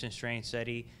resistance training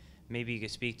study. Maybe you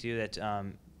could speak to that.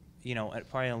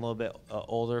 Probably a little bit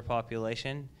older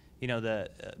population. The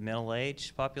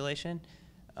middle-aged population.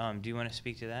 Do you want to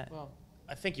speak to that? Well,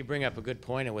 I think you bring up a good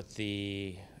point with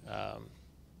the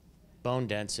bone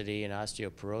density and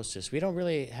osteoporosis. We don't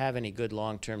really have any good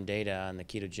long-term data on the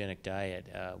ketogenic diet.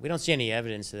 We don't see any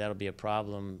evidence that that'll be a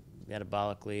problem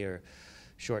metabolically or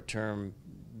short-term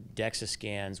DEXA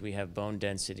scans. We have bone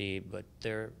density, but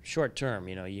they're short-term.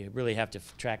 You really have to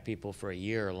track people for a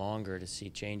year or longer to see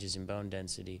changes in bone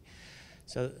density.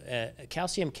 So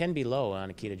calcium can be low on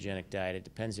a ketogenic diet. It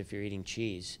depends if you're eating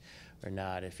cheese or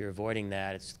not. If you're avoiding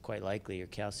that, it's quite likely your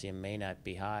calcium may not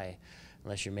be high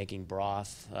unless you're making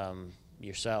broth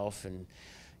yourself and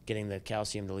getting the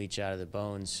calcium to leach out of the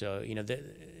bones. So,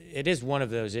 it is one of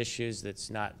those issues that's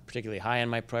not particularly high on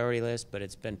my priority list, but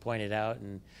it's been pointed out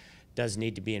and does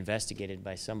need to be investigated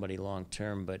by somebody long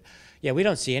term. But yeah, we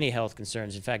don't see any health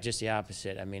concerns. In fact, just the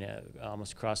opposite. I mean,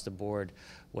 almost across the board,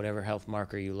 whatever health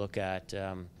marker you look at,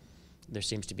 there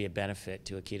seems to be a benefit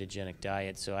to a ketogenic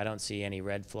diet. So I don't see any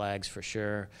red flags for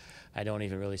sure. I don't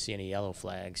even really see any yellow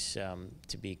flags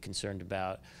to be concerned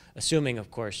about, assuming, of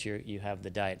course, you have the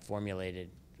diet formulated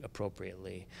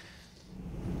appropriately.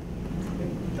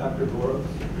 Dr. Boros?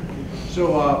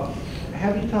 So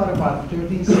have you thought about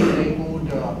 13C labeled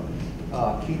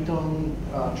ketone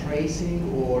tracing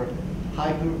or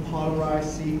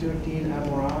hyperpolarized C13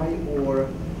 MRI or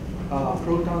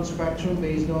proton spectrum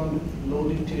based on low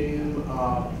deuterium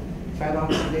fat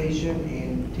oxidation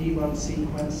in T1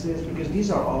 sequences? Because these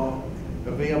are all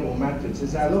available methods.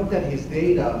 As I looked at his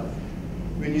data,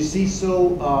 when you see so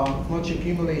much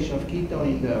accumulation of ketone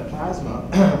in the plasma,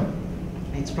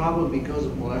 it's probably because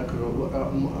of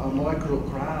molecular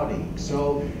crowding.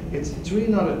 So it's really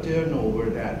not a turnover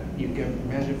that you can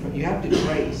measure. You have to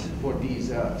trace for these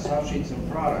substrates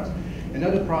and products.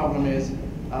 Another problem is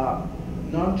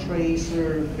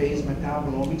non-tracer-based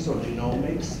metabolomics or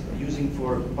genomics using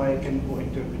for biochemical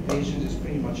interpretations is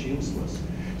pretty much useless.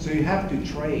 So you have to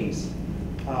trace.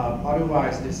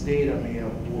 Otherwise, this data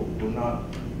will not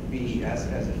be as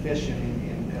efficient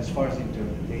in as far as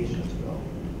interpretations go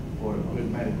for good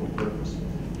medical purposes.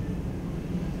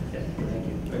 Yes, thank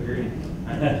you. Agreed.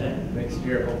 Next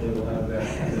year, hopefully we'll have that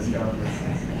at this conference.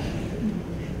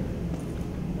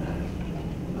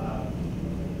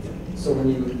 So when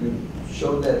you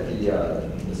showed that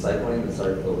the cycling,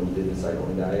 when you did the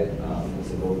cycling diet, the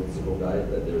single diet,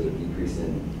 that there was a decrease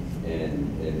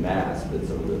in mass, but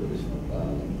some of it was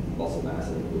muscle mass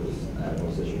and it was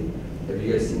adipose tissue. Have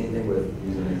you guys seen anything with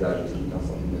using exogenous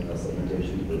ketone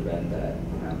supplementation to prevent that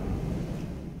from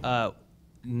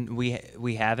happening?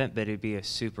 We haven't, but it'd be a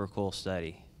super cool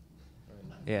study.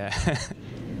 Yeah.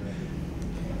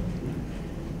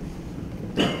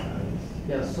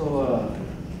 Yeah, so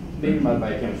maybe my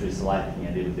biochemistry is lacking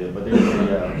a little bit, but there's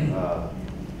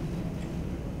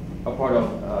a part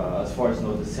of, as far as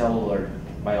the cellular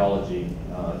biology,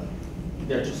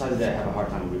 there are two sides that I have a hard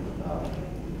time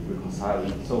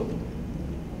reconciling. So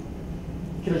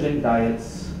ketogenic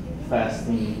diets,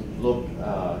 fasting,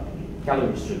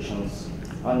 calorie restrictions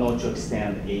are known to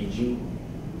extend aging.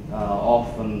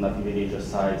 Often activity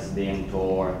sites they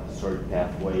enter certain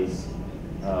pathways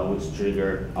which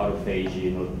trigger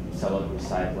autophagy, cellular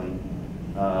recycling.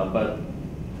 But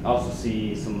I also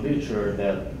see some literature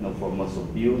that for muscle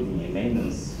building and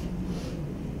maintenance,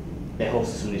 the whole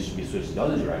system needs to be switched the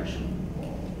other direction.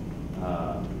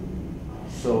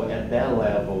 So at that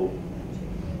level,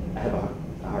 I have a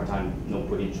hard time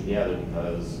putting it together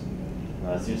because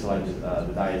it seems like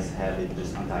the diets have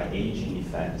just anti-aging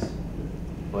effect,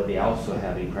 but they also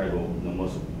have incredible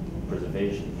muscle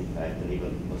preservation effect and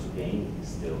even muscle gain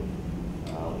still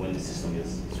when the system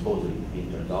is supposedly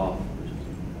being turned off.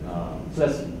 So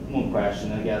that's one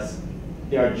question. I guess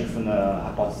there are different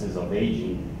hypotheses of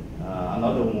aging.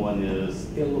 Another one is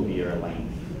telomere length.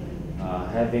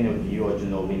 Have any of you or do you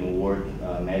know of any work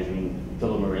measuring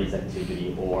telomerase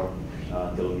activity or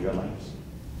telomere lengths?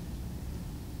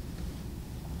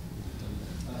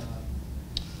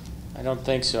 I don't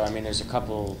think so. I mean, there's a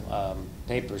couple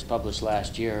papers published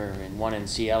last year, and one in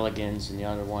C. elegans and the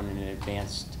other one in an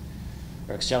advanced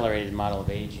or accelerated model of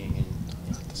aging and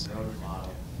the Rotor model,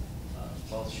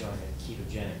 both showing a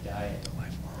ketogenic diet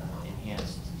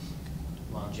enhanced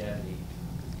longevity.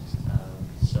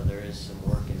 So there is some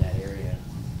work in that area.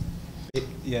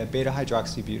 Yeah,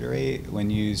 beta-hydroxybutyrate, when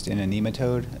used in a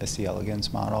nematode, a C.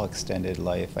 elegans model, extended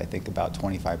life, I think, about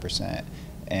 25%.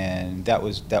 And that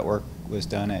work was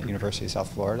done at University of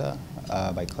South Florida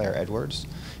by Claire Edwards.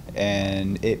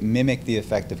 And it mimicked the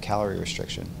effect of calorie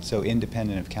restriction, so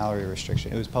independent of calorie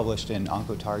restriction. It was published in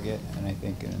Oncotarget and I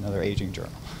think in another aging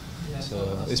journal. Yeah,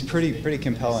 so it's pretty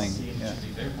compelling. Yeah.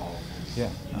 Yeah.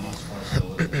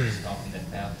 Stopping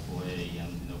that pathway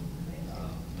and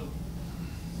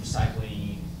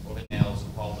recycling organelles,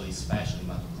 probably especially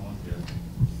mitochondria,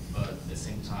 but at the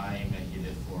same time,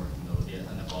 either for the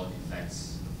anabolic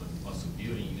effects of muscle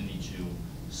building, you need to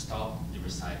stop the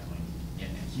recycling and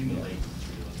accumulate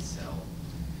material in the cell.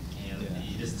 And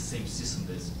it is the same system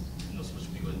that's supposed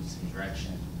to be going in the same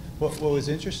direction. What was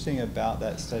interesting about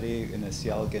that study in the C.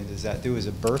 elegans is that there was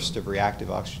a burst of reactive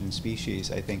oxygen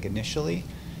species, I think, initially,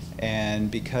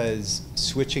 and because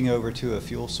switching over to a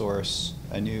fuel source,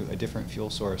 a different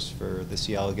fuel source for the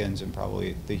C. elegans and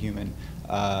probably the human,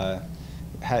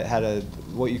 had a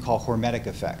what you call hormetic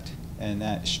effect, and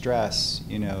that stress,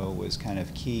 was kind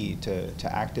of key to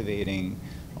activating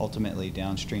ultimately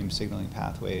downstream signaling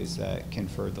pathways that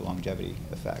conferred the longevity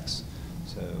effects.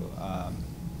 So.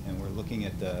 And we're looking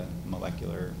at the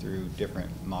molecular through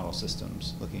different model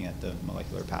systems, looking at the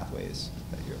molecular pathways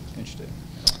that you're interested in.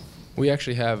 We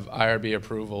actually have IRB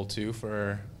approval too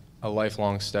for a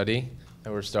lifelong study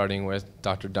that we're starting with.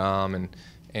 Dr. Dom and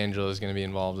Angela is going to be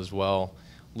involved as well,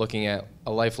 looking at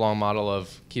a lifelong model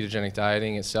of ketogenic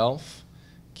dieting itself,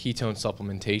 ketone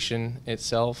supplementation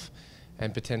itself,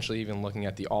 and potentially even looking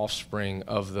at the offspring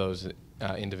of those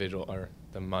individual or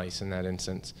the mice in that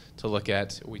instance, to look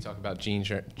at, we talk about gene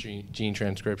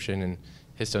transcription and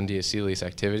histone deacetylase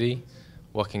activity,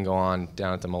 what can go on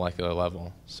down at the molecular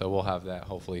level. So we'll have that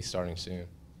hopefully starting soon.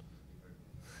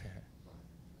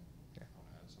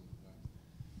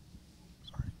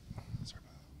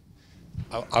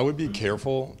 I would be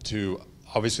careful to,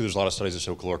 obviously there's a lot of studies that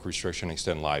show caloric restriction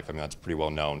extend life. I mean, that's pretty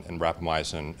well known, and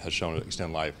rapamycin has shown to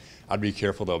extend life. I'd be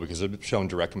careful though, because they've shown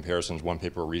direct comparisons. One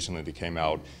paper recently that came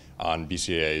out on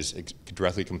BCAAs,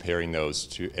 directly comparing those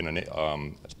to, in a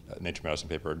Nature Medicine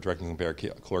paper, directly compare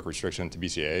caloric restriction to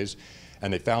BCAAs,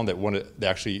 and they found that they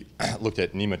actually looked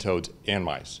at nematodes and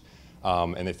mice,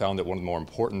 and they found that one of the more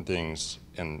important things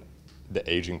in the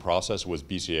aging process was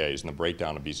BCAAs and the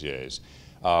breakdown of BCAAs.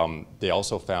 They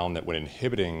also found that when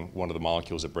inhibiting one of the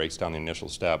molecules that breaks down the initial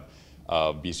step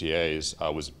of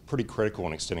BCAAs was pretty critical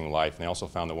in extending life. And they also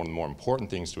found that one of the more important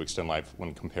things to extend life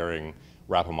when comparing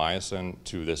rapamycin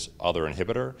to this other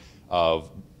inhibitor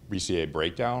of BCAA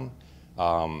breakdown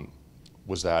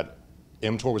was that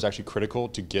mTOR was actually critical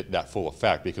to get that full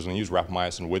effect, because when you use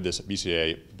rapamycin with this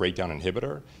BCAA breakdown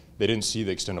inhibitor, they didn't see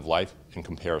the extent of life in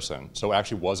comparison. So it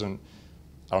actually wasn't,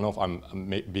 I don't know if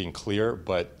I'm being clear,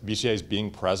 but BCAAs being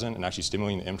present and actually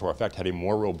stimulating the mTOR effect had a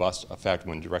more robust effect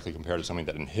when directly compared to something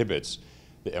that inhibits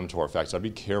the mTOR effect. So I'd be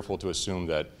careful to assume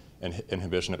that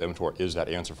inhibition of mTOR is that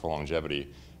answer for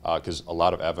longevity, because a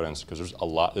lot of evidence, because there's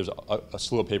a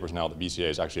slew of papers now that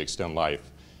BCAAs actually extend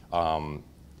life.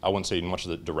 I wouldn't say much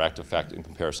of the direct effect in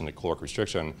comparison to caloric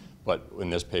restriction, but in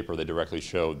this paper they directly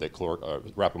showed that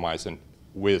rapamycin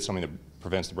with something that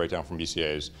prevents the breakdown from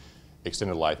BCAAs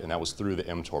extended life, and that was through the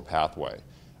mTOR pathway.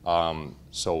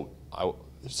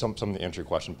 Something to answer your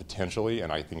question potentially,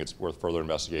 and I think it's worth further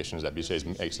investigation, is that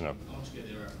BCAAs makes an. I want to get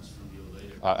the reference from you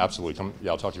later. Absolutely.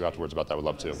 Yeah, I'll talk to you afterwards about that. I would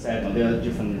love to. There are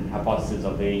different hypotheses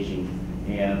of aging,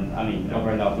 and I mean, over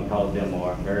and often call them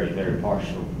are very, very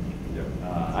partial.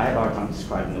 I have a hard time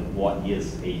describing what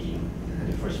is aging in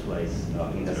the first place.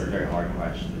 I think that's a very hard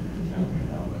question.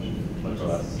 Much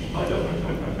less.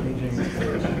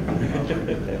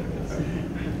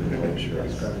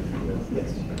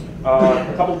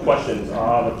 A couple of questions.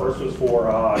 The first was for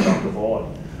Dr.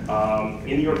 Volek.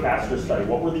 In your bachelor study,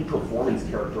 what were the performance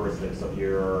characteristics of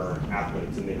your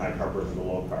athletes in the high carb versus the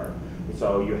low carb?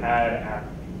 So you had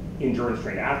endurance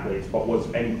trained athletes, but was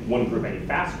one group any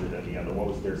faster than the other? What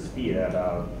was their speed at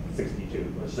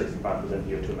 62 or 65%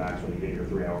 VO2 max when you did your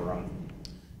 3-hour run?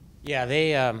 Yeah,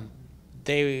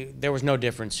 there was no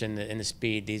difference in the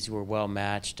speed. These were well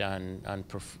matched on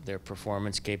their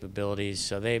performance capabilities.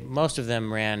 So most of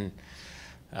them ran,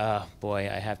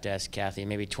 boy, I have to ask Kathy,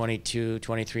 maybe 22,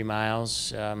 23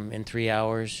 miles in 3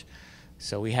 hours.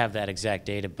 So we have that exact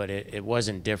data, but it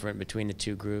wasn't different between the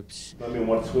two groups. I mean,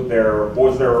 what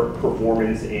was their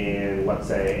performance in, let's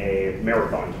say, a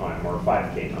marathon time or a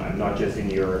 5K time, not just in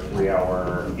your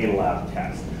 3-hour in-lab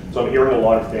test? So I'm hearing a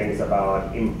lot of things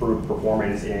about improved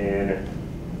performance in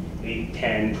 8,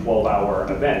 10,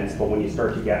 12-hour events, but when you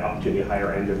start to get up to the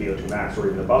higher end of VO2 max or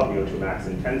even above VO2 max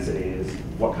intensities,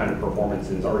 what kind of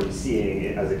performances are you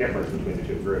seeing as a difference between the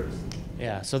two groups?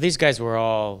 Yeah, so these guys were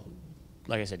all,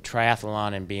 like I said,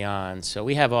 triathlon and beyond. So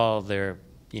we have all their,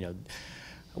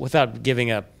 without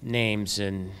giving up names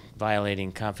and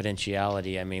violating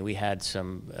confidentiality, I mean, we had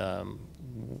some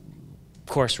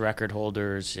course record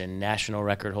holders and national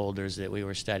record holders that we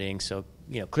were studying. So,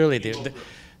 clearly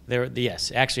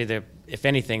yes, actually, if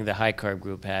anything, the high carb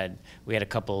group we had a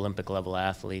couple Olympic level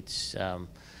athletes.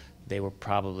 They were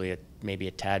probably maybe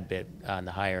a tad bit on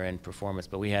the higher end performance,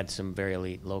 but we had some very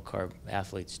elite low carb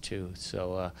athletes too.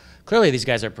 So clearly these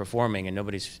guys are performing, and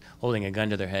nobody's holding a gun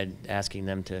to their head asking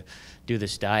them to do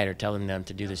this diet or telling them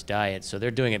to do this diet. So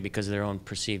they're doing it because of their own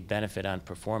perceived benefit on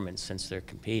performance since they're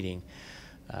competing.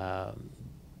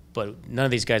 But none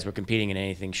of these guys were competing in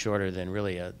anything shorter than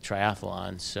really a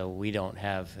triathlon, so we don't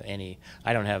have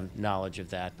I don't have knowledge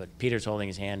of that, but Peter's holding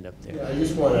his hand up there. Yeah, I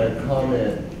just want to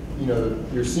comment,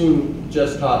 you're seeing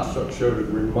Just Talk showed a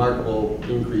remarkable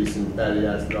increase in fatty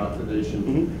acid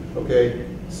oxidation, okay?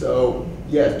 So,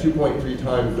 yeah, 2.3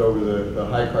 times over the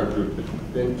high carb group, but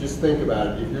then just think about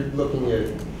it. If you're looking at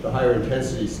the higher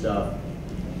intensity stuff,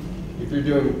 if you're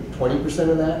doing 20%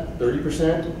 of that,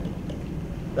 30%,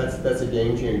 that's a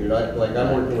game changer. I'm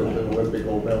working with an Olympic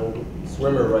gold medal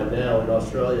swimmer right now in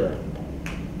Australia,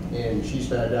 and she's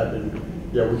fat adapted.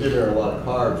 Yeah, we're giving her a lot of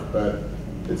carbs, but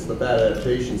it's the fat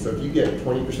adaptation. So if you get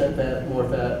 20% more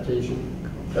fat adaptation,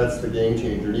 that's the game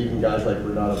changer. And even guys like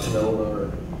Renato Canova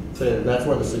are saying that's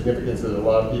one of the significance that a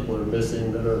lot of people are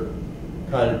missing that are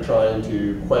kind of trying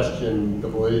to question the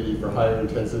validity for higher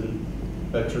intensity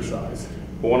exercise.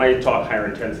 But when I talk higher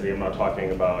intensity, I'm not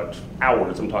talking about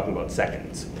hours, I'm talking about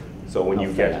seconds. So when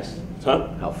you get,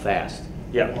 How fast?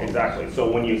 Yeah, exactly.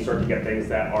 So when you start to get things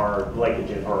that are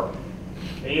glycogen or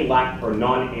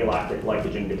non-alactic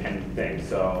glycogen dependent things,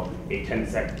 so a 10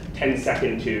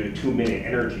 second to 2 minute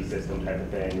energy system type of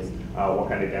things, what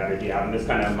kind of data do you have? And this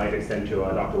kind of might extend to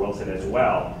Dr. Wilson as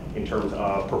well in terms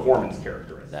of performance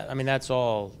characteristics. That's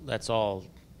all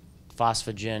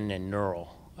phosphagen and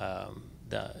neural.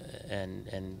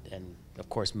 And of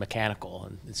course,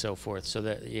 mechanical and so forth. So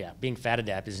that, yeah, being fat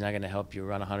adapted is not going to help you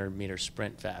run a 100-meter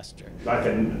sprint faster. I've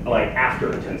been like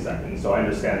after 10 seconds, so I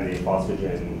understand the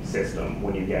phosphagen system.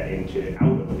 When you get into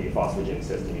out of the phosphagen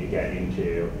system, you get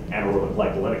into anaerobic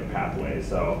glycolytic pathways.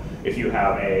 So if you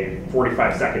have a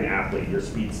 45-second athlete, your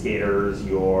speed skaters,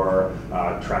 your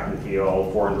track and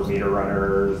field 400-meter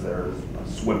runners, there's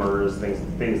swimmers,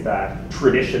 things that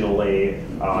traditionally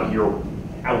you're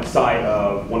outside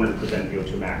of 100%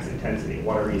 VO2 max intensity.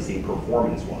 What are you seeing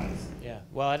performance-wise? Yeah,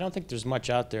 well, I don't think there's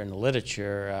much out there in the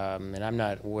literature, and I'm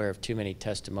not aware of too many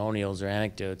testimonials or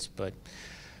anecdotes, but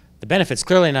the benefit's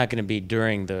clearly not going to be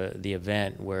during the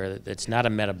event, where it's not a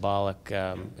metabolic,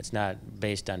 it's not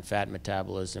based on fat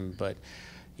metabolism, but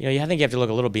you know, I think you have to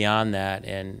look a little beyond that,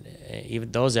 and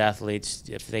even those athletes,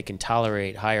 if they can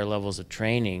tolerate higher levels of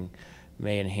training,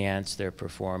 may enhance their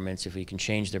performance. If we can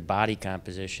change their body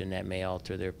composition, that may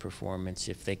alter their performance.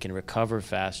 If they can recover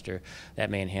faster,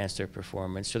 that may enhance their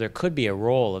performance. So there could be a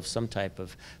role of some type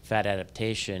of fat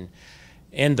adaptation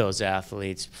in those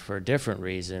athletes for different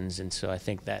reasons, and so I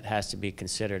think that has to be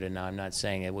considered. And now I'm not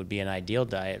saying it would be an ideal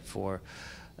diet for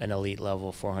an elite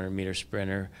level 400-meter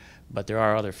sprinter, but there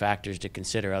are other factors to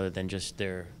consider other than just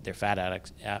their fat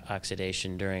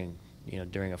oxidation during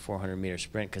a 400-meter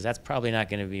sprint, because that's probably not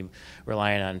going to be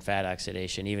relying on fat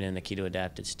oxidation even in the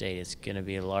keto-adapted state. It's going to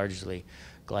be largely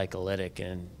glycolytic,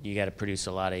 and you got to produce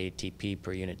a lot of ATP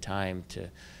per unit time to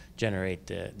generate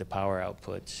the power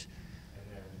outputs.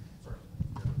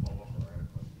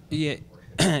 Yeah,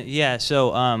 yeah.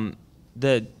 So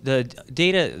the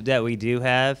data that we do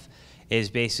have is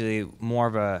basically more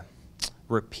of a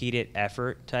repeated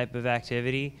effort type of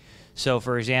activity. So,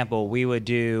 for example, we would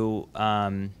do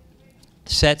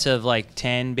sets of like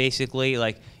 10, basically.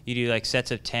 Like you do like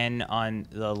sets of 10 on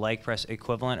the leg press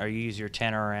equivalent, or you use your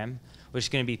 10 RM, which is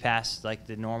going to be past like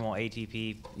the normal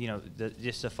ATP,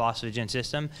 just the phosphagen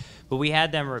system. But we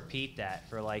had them repeat that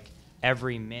for like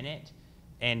every minute,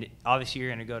 and obviously you're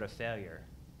going to go to failure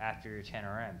after your 10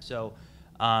 RM. So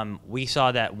we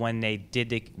saw that when they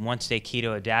did once they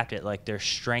keto adapted, like their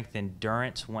strength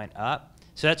endurance went up.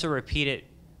 So that's a repeated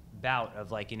bout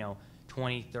of like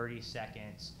 20, 30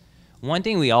 seconds. One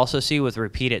thing we also see with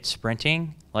repeated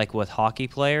sprinting, like with hockey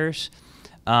players,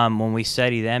 when we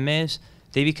study them, is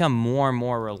they become more and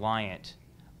more reliant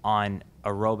on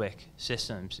aerobic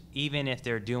systems, even if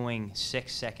they're doing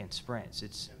 6-second sprints.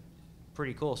 It's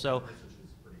pretty cool. So,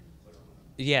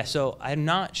 yeah, so I'm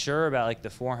not sure about like the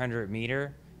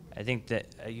 400-meter. I think that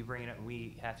you bring it up,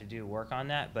 we have to do work on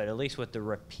that, but at least with the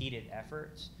repeated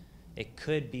efforts, it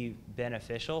could be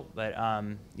beneficial. But,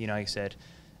 like I said,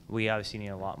 we obviously need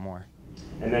a lot more.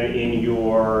 And then in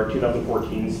your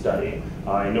 2014 study,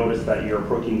 I noticed that your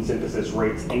protein synthesis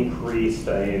rates increased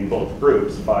in both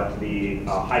groups, but the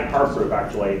high carb group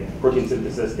actually, protein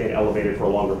synthesis stayed elevated for a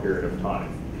longer period of time.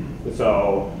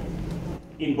 So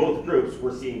in both groups,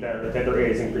 we're seeing that there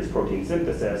is increased protein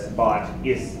synthesis, but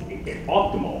is it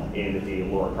optimal in the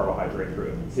lower carbohydrate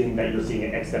group, seeing that you're seeing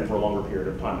it extend for a longer period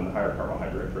of time in the higher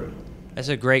carbohydrate group? That's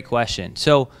a great question.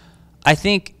 So I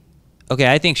think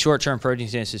short-term protein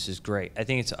synthesis is great. I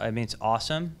think it's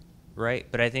awesome, right?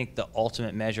 But I think the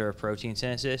ultimate measure of protein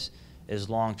synthesis is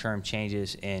long-term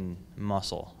changes in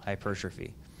muscle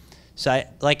hypertrophy. So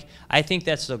I think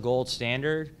that's the gold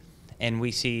standard, and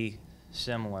we see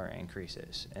similar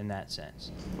increases in that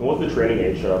sense. And what's the training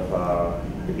age of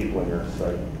the people in your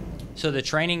study? So the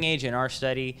training age in our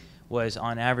study was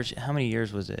on average, how many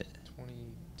years was it?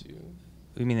 22.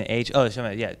 You mean the age? Oh,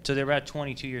 sorry, yeah. So they're about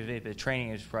 22 years of age, but the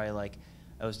training age was probably like,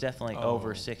 it was definitely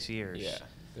over 6 years. Yeah.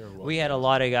 We had a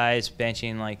lot of guys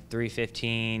benching like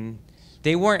 315.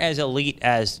 They weren't as elite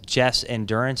as Jeff's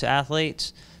endurance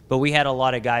athletes, but we had a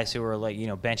lot of guys who were like,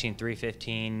 benching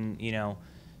 315,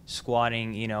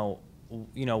 squatting,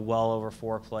 well over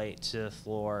 4 plates to the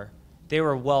floor. They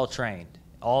were well trained.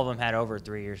 All of them had over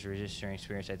 3 years of resistance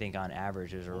experience, I think, on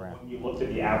average is around. When you looked at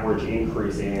the average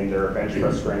increase in their bench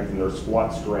press strength and their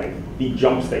squat strength, the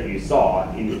jumps that you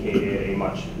saw indicated a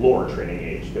much lower training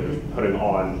age, because putting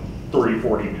on 30,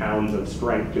 40 pounds of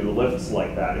strength to lifts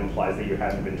like that implies that you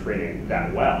haven't been training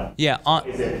that well. Yeah.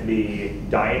 Is it the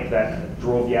diet that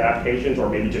drove the adaptations, or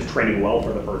maybe just training well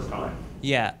for the first time?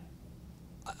 Yeah.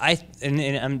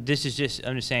 I'm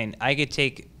just saying, I could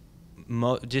take,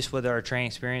 just with our training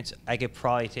experience, I could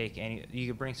probably take you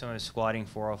could bring someone to squatting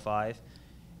 405,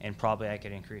 and probably I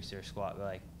could increase their squat by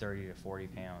like 30 to 40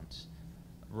 pounds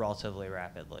relatively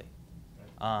rapidly.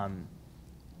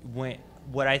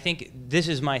 What I think, this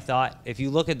is my thought, if you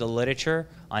look at the literature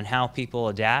on how people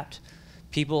adapt,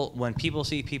 when people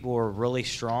see people who are really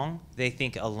strong, they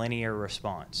think a linear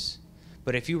response.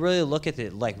 But if you really look at the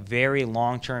like very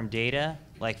long-term data,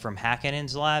 like from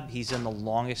Hackinen's lab, he's done the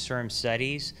longest-term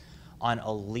studies on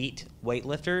elite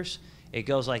weightlifters. It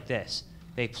goes like this.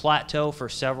 They plateau for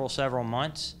several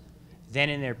months. Then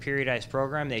in their periodized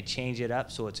program, they change it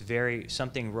up so it's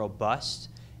something robust,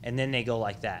 and then they go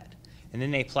like that. And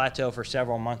then they plateau for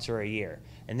several months or a year.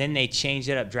 And then they change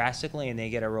it up drastically, and they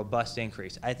get a robust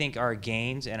increase. I think our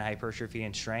gains in hypertrophy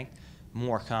and strength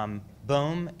more come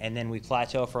boom, and then we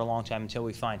plateau for a long time until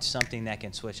we find something that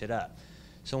can switch it up.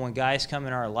 So when guys come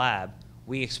in our lab,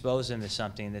 we expose them to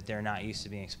something that they're not used to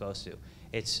being exposed to.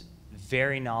 It's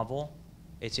very novel.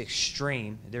 It's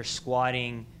extreme. They're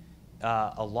squatting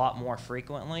a lot more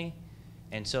frequently,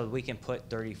 and so we can put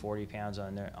 30, 40 pounds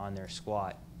on their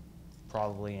squat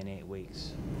probably in 8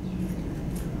 weeks.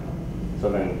 So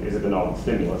then, is it the novel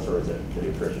stimulus or is it the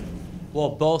nutrition? Well,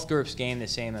 both groups gain the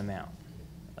same amount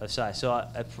of size, so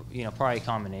probably a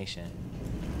combination.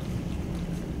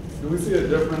 Do we see a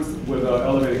difference with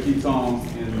elevated ketones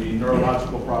in the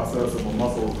neurological process of a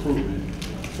muscle recruitment?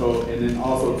 So, and then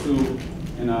also too,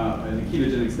 in the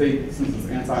ketogenic state, since it's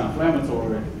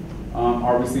anti-inflammatory,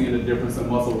 are we seeing a difference in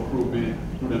muscle recruitment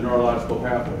through the neurological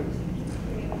pathways?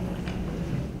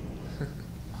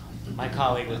 My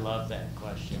colleague would love that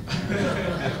question.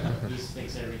 He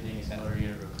thinks everything is motor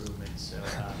unit recruitment, so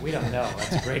we don't know.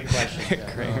 That's a great question.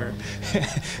 Kramer.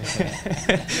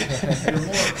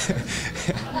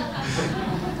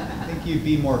 I think you'd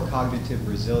be more cognitive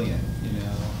resilient,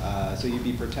 so you'd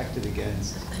be protected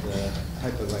against the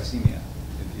hypoglycemia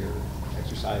if you're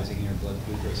exercising and your blood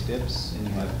glucose dips and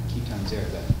you have ketones there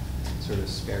that sort of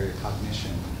spare your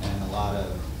cognition, and a lot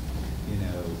of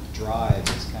drive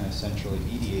is kind of centrally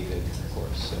mediated, of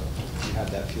course, so you have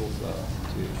that fuel flow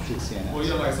to the CNS. Well,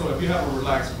 yeah, so if you have a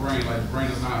relaxed brain, like the brain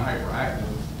is not hyperactive,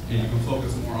 and you can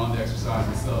focus more on the exercise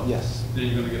itself, yes, then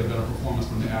you're going to get a better performance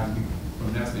from the athlete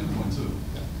from that standpoint too.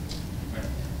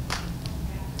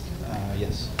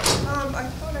 Yes. I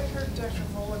thought I heard Dr.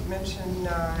 Volek mention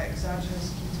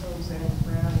exogenous ketones and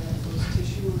brown adipose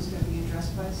tissue was going to be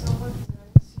addressed by someone.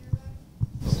 Did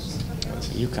I mishear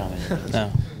that? You commented.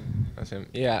 No. That's him.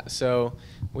 Yeah, so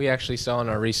we actually saw in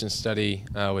our recent study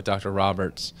with Dr.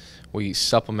 Roberts, we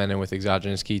supplemented with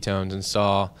exogenous ketones and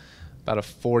saw about a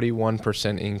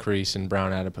 41% increase in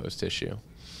brown adipose tissue.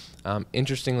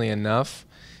 Interestingly enough,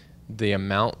 the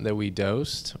amount that we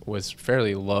dosed was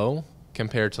fairly low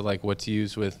compared to like what's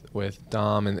used with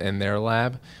Dom and their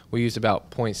lab. We used about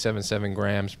 0.77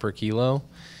 grams per kilo,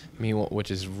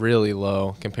 which is really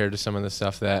low compared to some of the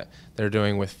stuff that they're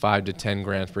doing with 5 to 10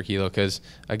 grams per kilo, because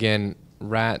again,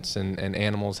 rats and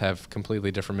animals have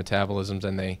completely different metabolisms,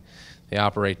 and they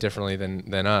operate differently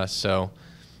than us. So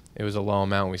it was a low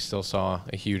amount. We still saw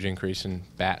a huge increase in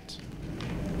BAT.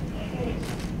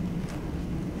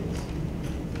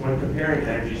 When comparing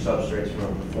energy substrates from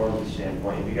a performance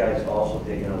standpoint, have you guys also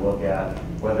taken a look at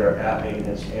whether at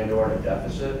maintenance and or in a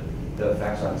deficit, the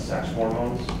effects on sex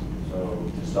hormones?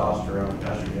 So testosterone,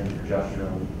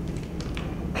 estrogen,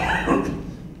 progesterone.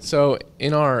 So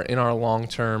in our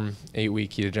long-term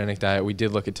 8-week ketogenic diet, we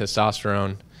did look at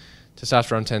testosterone.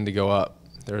 Testosterone tended to go up.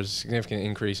 There was a significant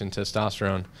increase in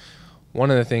testosterone. One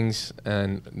of the things,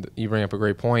 and you bring up a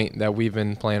great point, that we've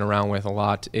been playing around with a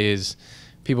lot is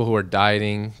people who are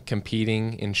dieting,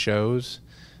 competing in shows.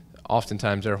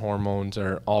 Oftentimes their hormones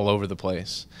are all over the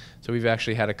place. So we've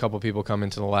actually had a couple people come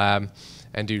into the lab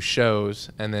and do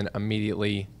shows, and then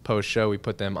immediately post-show we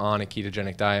put them on a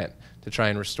ketogenic diet to try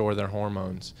and restore their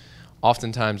hormones.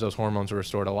 Oftentimes those hormones are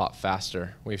restored a lot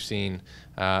faster. We've seen,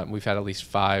 we've had at least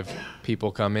 5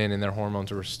 people come in and their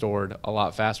hormones are restored a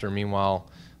lot faster. Meanwhile,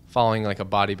 following like a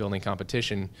bodybuilding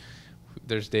competition,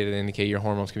 there's data that indicate your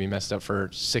hormones can be messed up for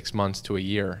 6 months to a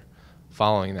year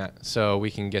following that. So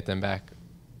we can get them back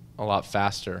a lot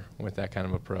faster with that kind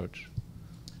of approach.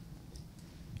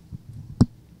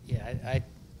 Yeah,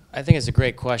 I think it's a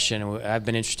great question. I've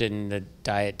been interested in the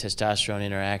diet-testosterone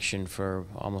interaction for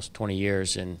almost 20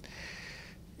 years, and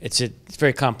it's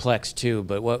very complex too.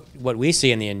 But what we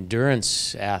see in the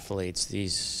endurance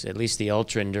athletes, at least the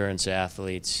ultra-endurance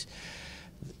athletes,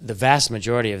 the vast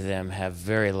majority of them have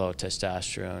very low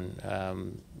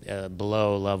testosterone,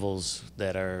 below levels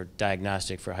that are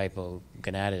diagnostic for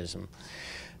hypogonadism.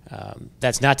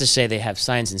 That's not to say they have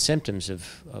signs and symptoms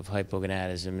of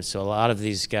hypogonadism. So a lot of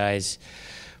these guys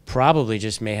probably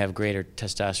just may have greater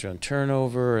testosterone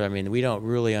turnover. I mean, we don't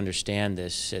really understand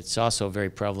this. It's also very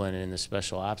prevalent in the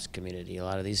special ops community. A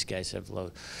lot of these guys have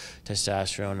low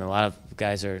testosterone, and a lot of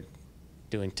guys are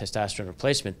doing testosterone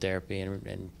replacement therapy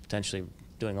and potentially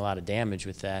doing a lot of damage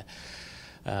with that.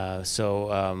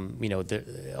 Ultimately,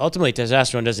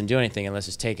 testosterone doesn't do anything unless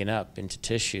it's taken up into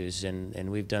tissues, and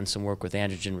we've done some work with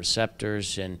androgen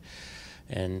receptors,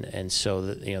 and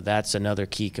so that's another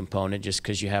key component. Just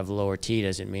because you have lower T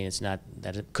doesn't mean it's not,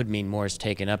 that it could mean more is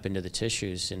taken up into the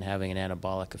tissues and having an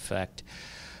anabolic effect.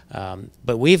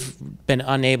 But we've been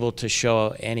unable to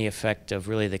show any effect of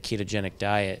really the ketogenic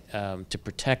diet to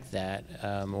protect that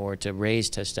or to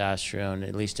raise testosterone,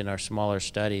 at least in our smaller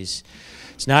studies.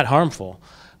 It's not harmful.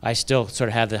 I still sort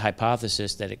of have the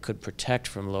hypothesis that it could protect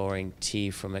from lowering T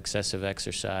from excessive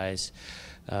exercise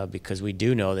because we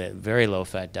do know that very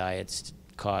low-fat diets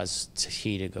cause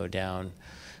T to go down.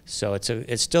 So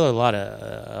it's still a lot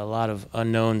of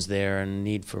unknowns there and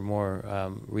need for more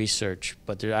research.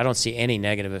 But I don't see any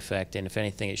negative effect, and if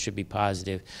anything, it should be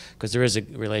positive because there is a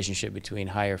relationship between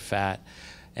higher fat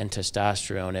and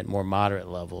testosterone at more moderate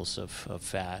levels of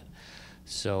fat.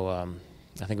 So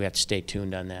I think we have to stay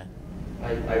tuned on that.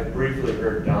 I briefly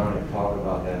heard Dominic talk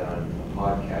about that on a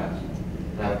podcast,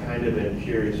 and I've kind of been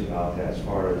curious about that as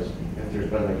far as if there's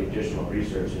been like additional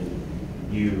research, and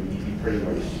you pretty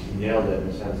much nailed it in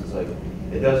the sense it's like,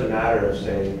 it doesn't matter if,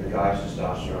 say, the guy's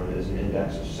testosterone is an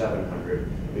index of 700,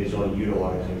 but he's only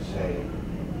utilizing, say,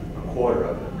 a quarter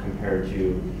of it compared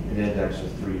to an index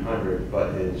of 300,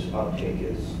 but his uptake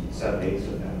is 7/8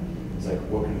 of that. It's like,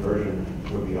 what conversion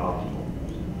would be optimal?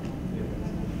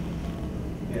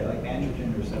 Yeah, like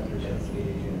androgen receptor density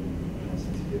and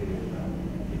sensitivity are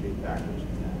big factors in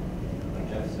that. Like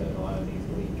Jeff said, a lot of these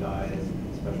elite guys,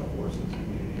 special forces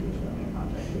community, which I'm in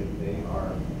contact with, they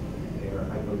are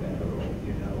hypogonadal,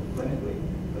 clinically,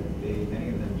 but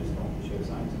many of them just don't show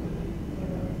signs of it,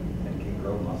 and can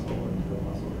grow muscle and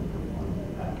perform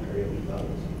at very elite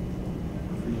levels.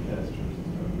 Free testers and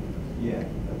stuff. Yeah,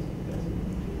 that's yes.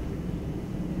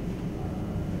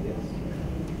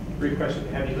 Brief question: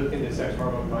 have you looked into sex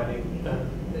hormone binding?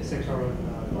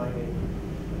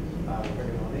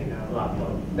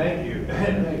 Thank you.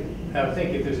 I would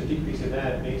think if there's a decrease in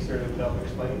that, it may sort of help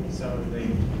explain some of the.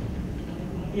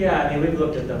 Yeah, I mean, we've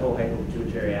looked at the whole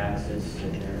hypopituitary axis,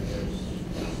 and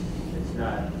it's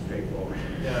not straightforward.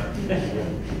 Yeah.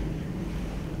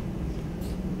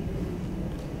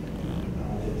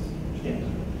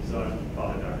 So I'm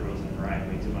probably Dr. Rosen writing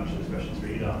way too much of this question's for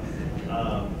you, Doc.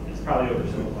 It's probably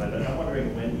oversimplified, but I'm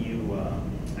wondering when you,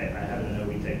 I happen to know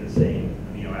we take the same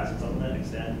amino acid supplement,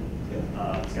 Extend.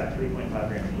 It's got 3.5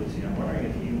 grams of glucine. I'm wondering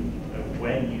if you,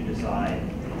 when you decide,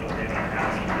 okay, I'm going to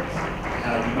have some of this,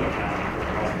 how you account for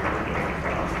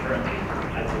the muscle currently,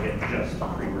 I take it just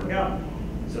pre-workout,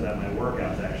 so that my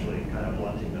workout's actually kind of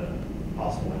blunting the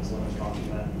possible insulin response to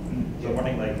that. So I'm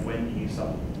wondering, like, when do you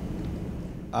supplement?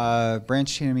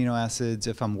 Branched chain amino acids,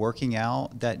 if I'm working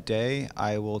out that day,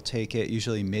 I will take it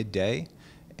usually midday,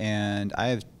 and I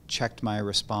have checked my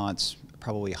response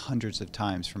probably hundreds of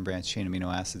times from branched chain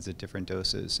amino acids at different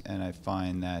doses, and I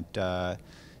find that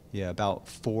about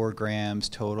 4 grams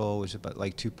total, which is about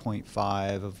like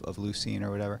 2.5 of leucine or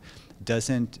whatever,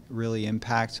 doesn't really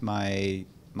impact my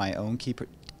own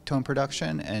ketone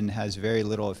production and has very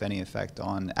little, if any, effect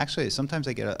on. Actually, sometimes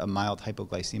I get a mild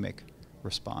hypoglycemic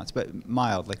response, but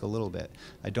mild, like a little bit.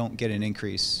 I don't get an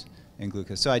increase in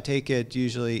glucose. So I take it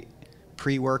usually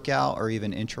pre-workout or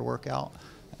even intra-workout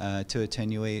to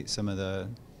attenuate some of the,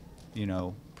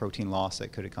 protein loss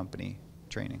that could accompany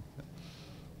training.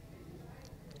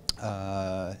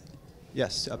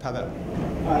 Yes, Pavel.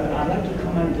 I'd like to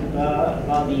comment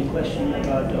about the question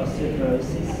about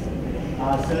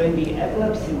osteoporosis. So in the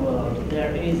epilepsy world,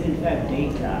 there is in fact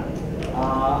data.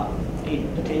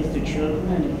 It pertains to children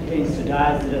and it pertains to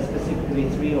diets that are specifically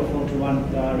 3 or 4 to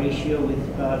 1 ratio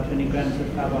with 20 grams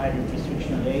of carbohydrate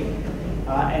restriction a day.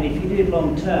 And if you do it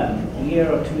long term, a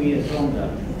year or 2 years longer,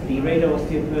 the rate of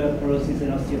osteoporosis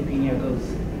and osteopenia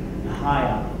goes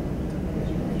higher.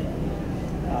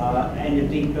 And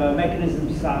the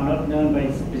mechanisms are not known, but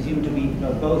it's presumed to be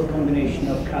both combination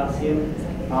of calcium.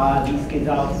 These kids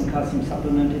are often calcium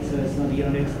supplemented, so it's not the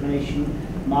only explanation.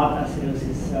 Mild acidosis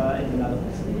is another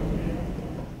possibility.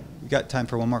 We've got time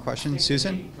for one more question.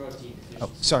 Susan? Oh,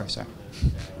 sorry.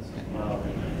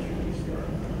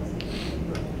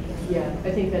 Yeah,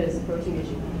 I think that is a protein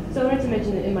issue. So I wanted to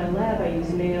mention that in my lab I use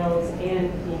males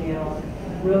and female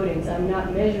rodents. I'm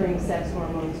not measuring sex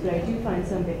hormones, but I do find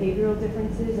some behavioral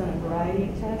differences on a variety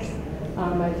of tests.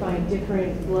 I find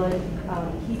different blood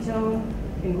ketone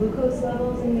and glucose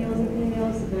levels in males and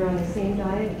females if they're on the same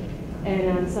diet. And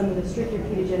on some of the stricter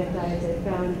ketogenic diets, I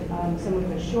found somewhat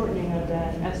of a shortening of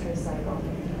that estrous cycle.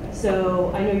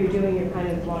 So I know you're doing your kind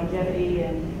of longevity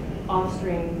and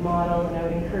offspring model, and I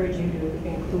would encourage you to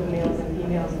include males and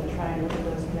females and try and look at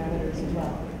those parameters as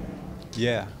well.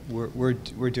 Yeah, we're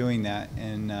doing that,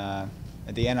 and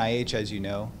the NIH, as you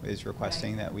know, is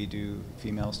requesting that we do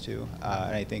females too,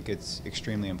 and I think it's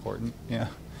extremely important,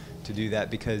 to do that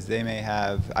because they may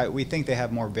have. We think they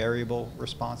have more variable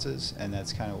responses, and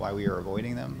that's kind of why we are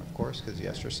avoiding them, of course, because the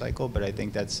estrous cycle. But I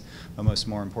think that's almost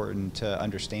more important to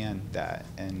understand that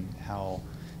and how.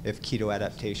 If keto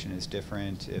adaptation is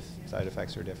different, if side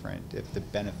effects are different, if the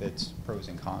benefits, pros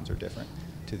and cons are different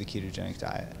to the ketogenic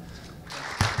diet.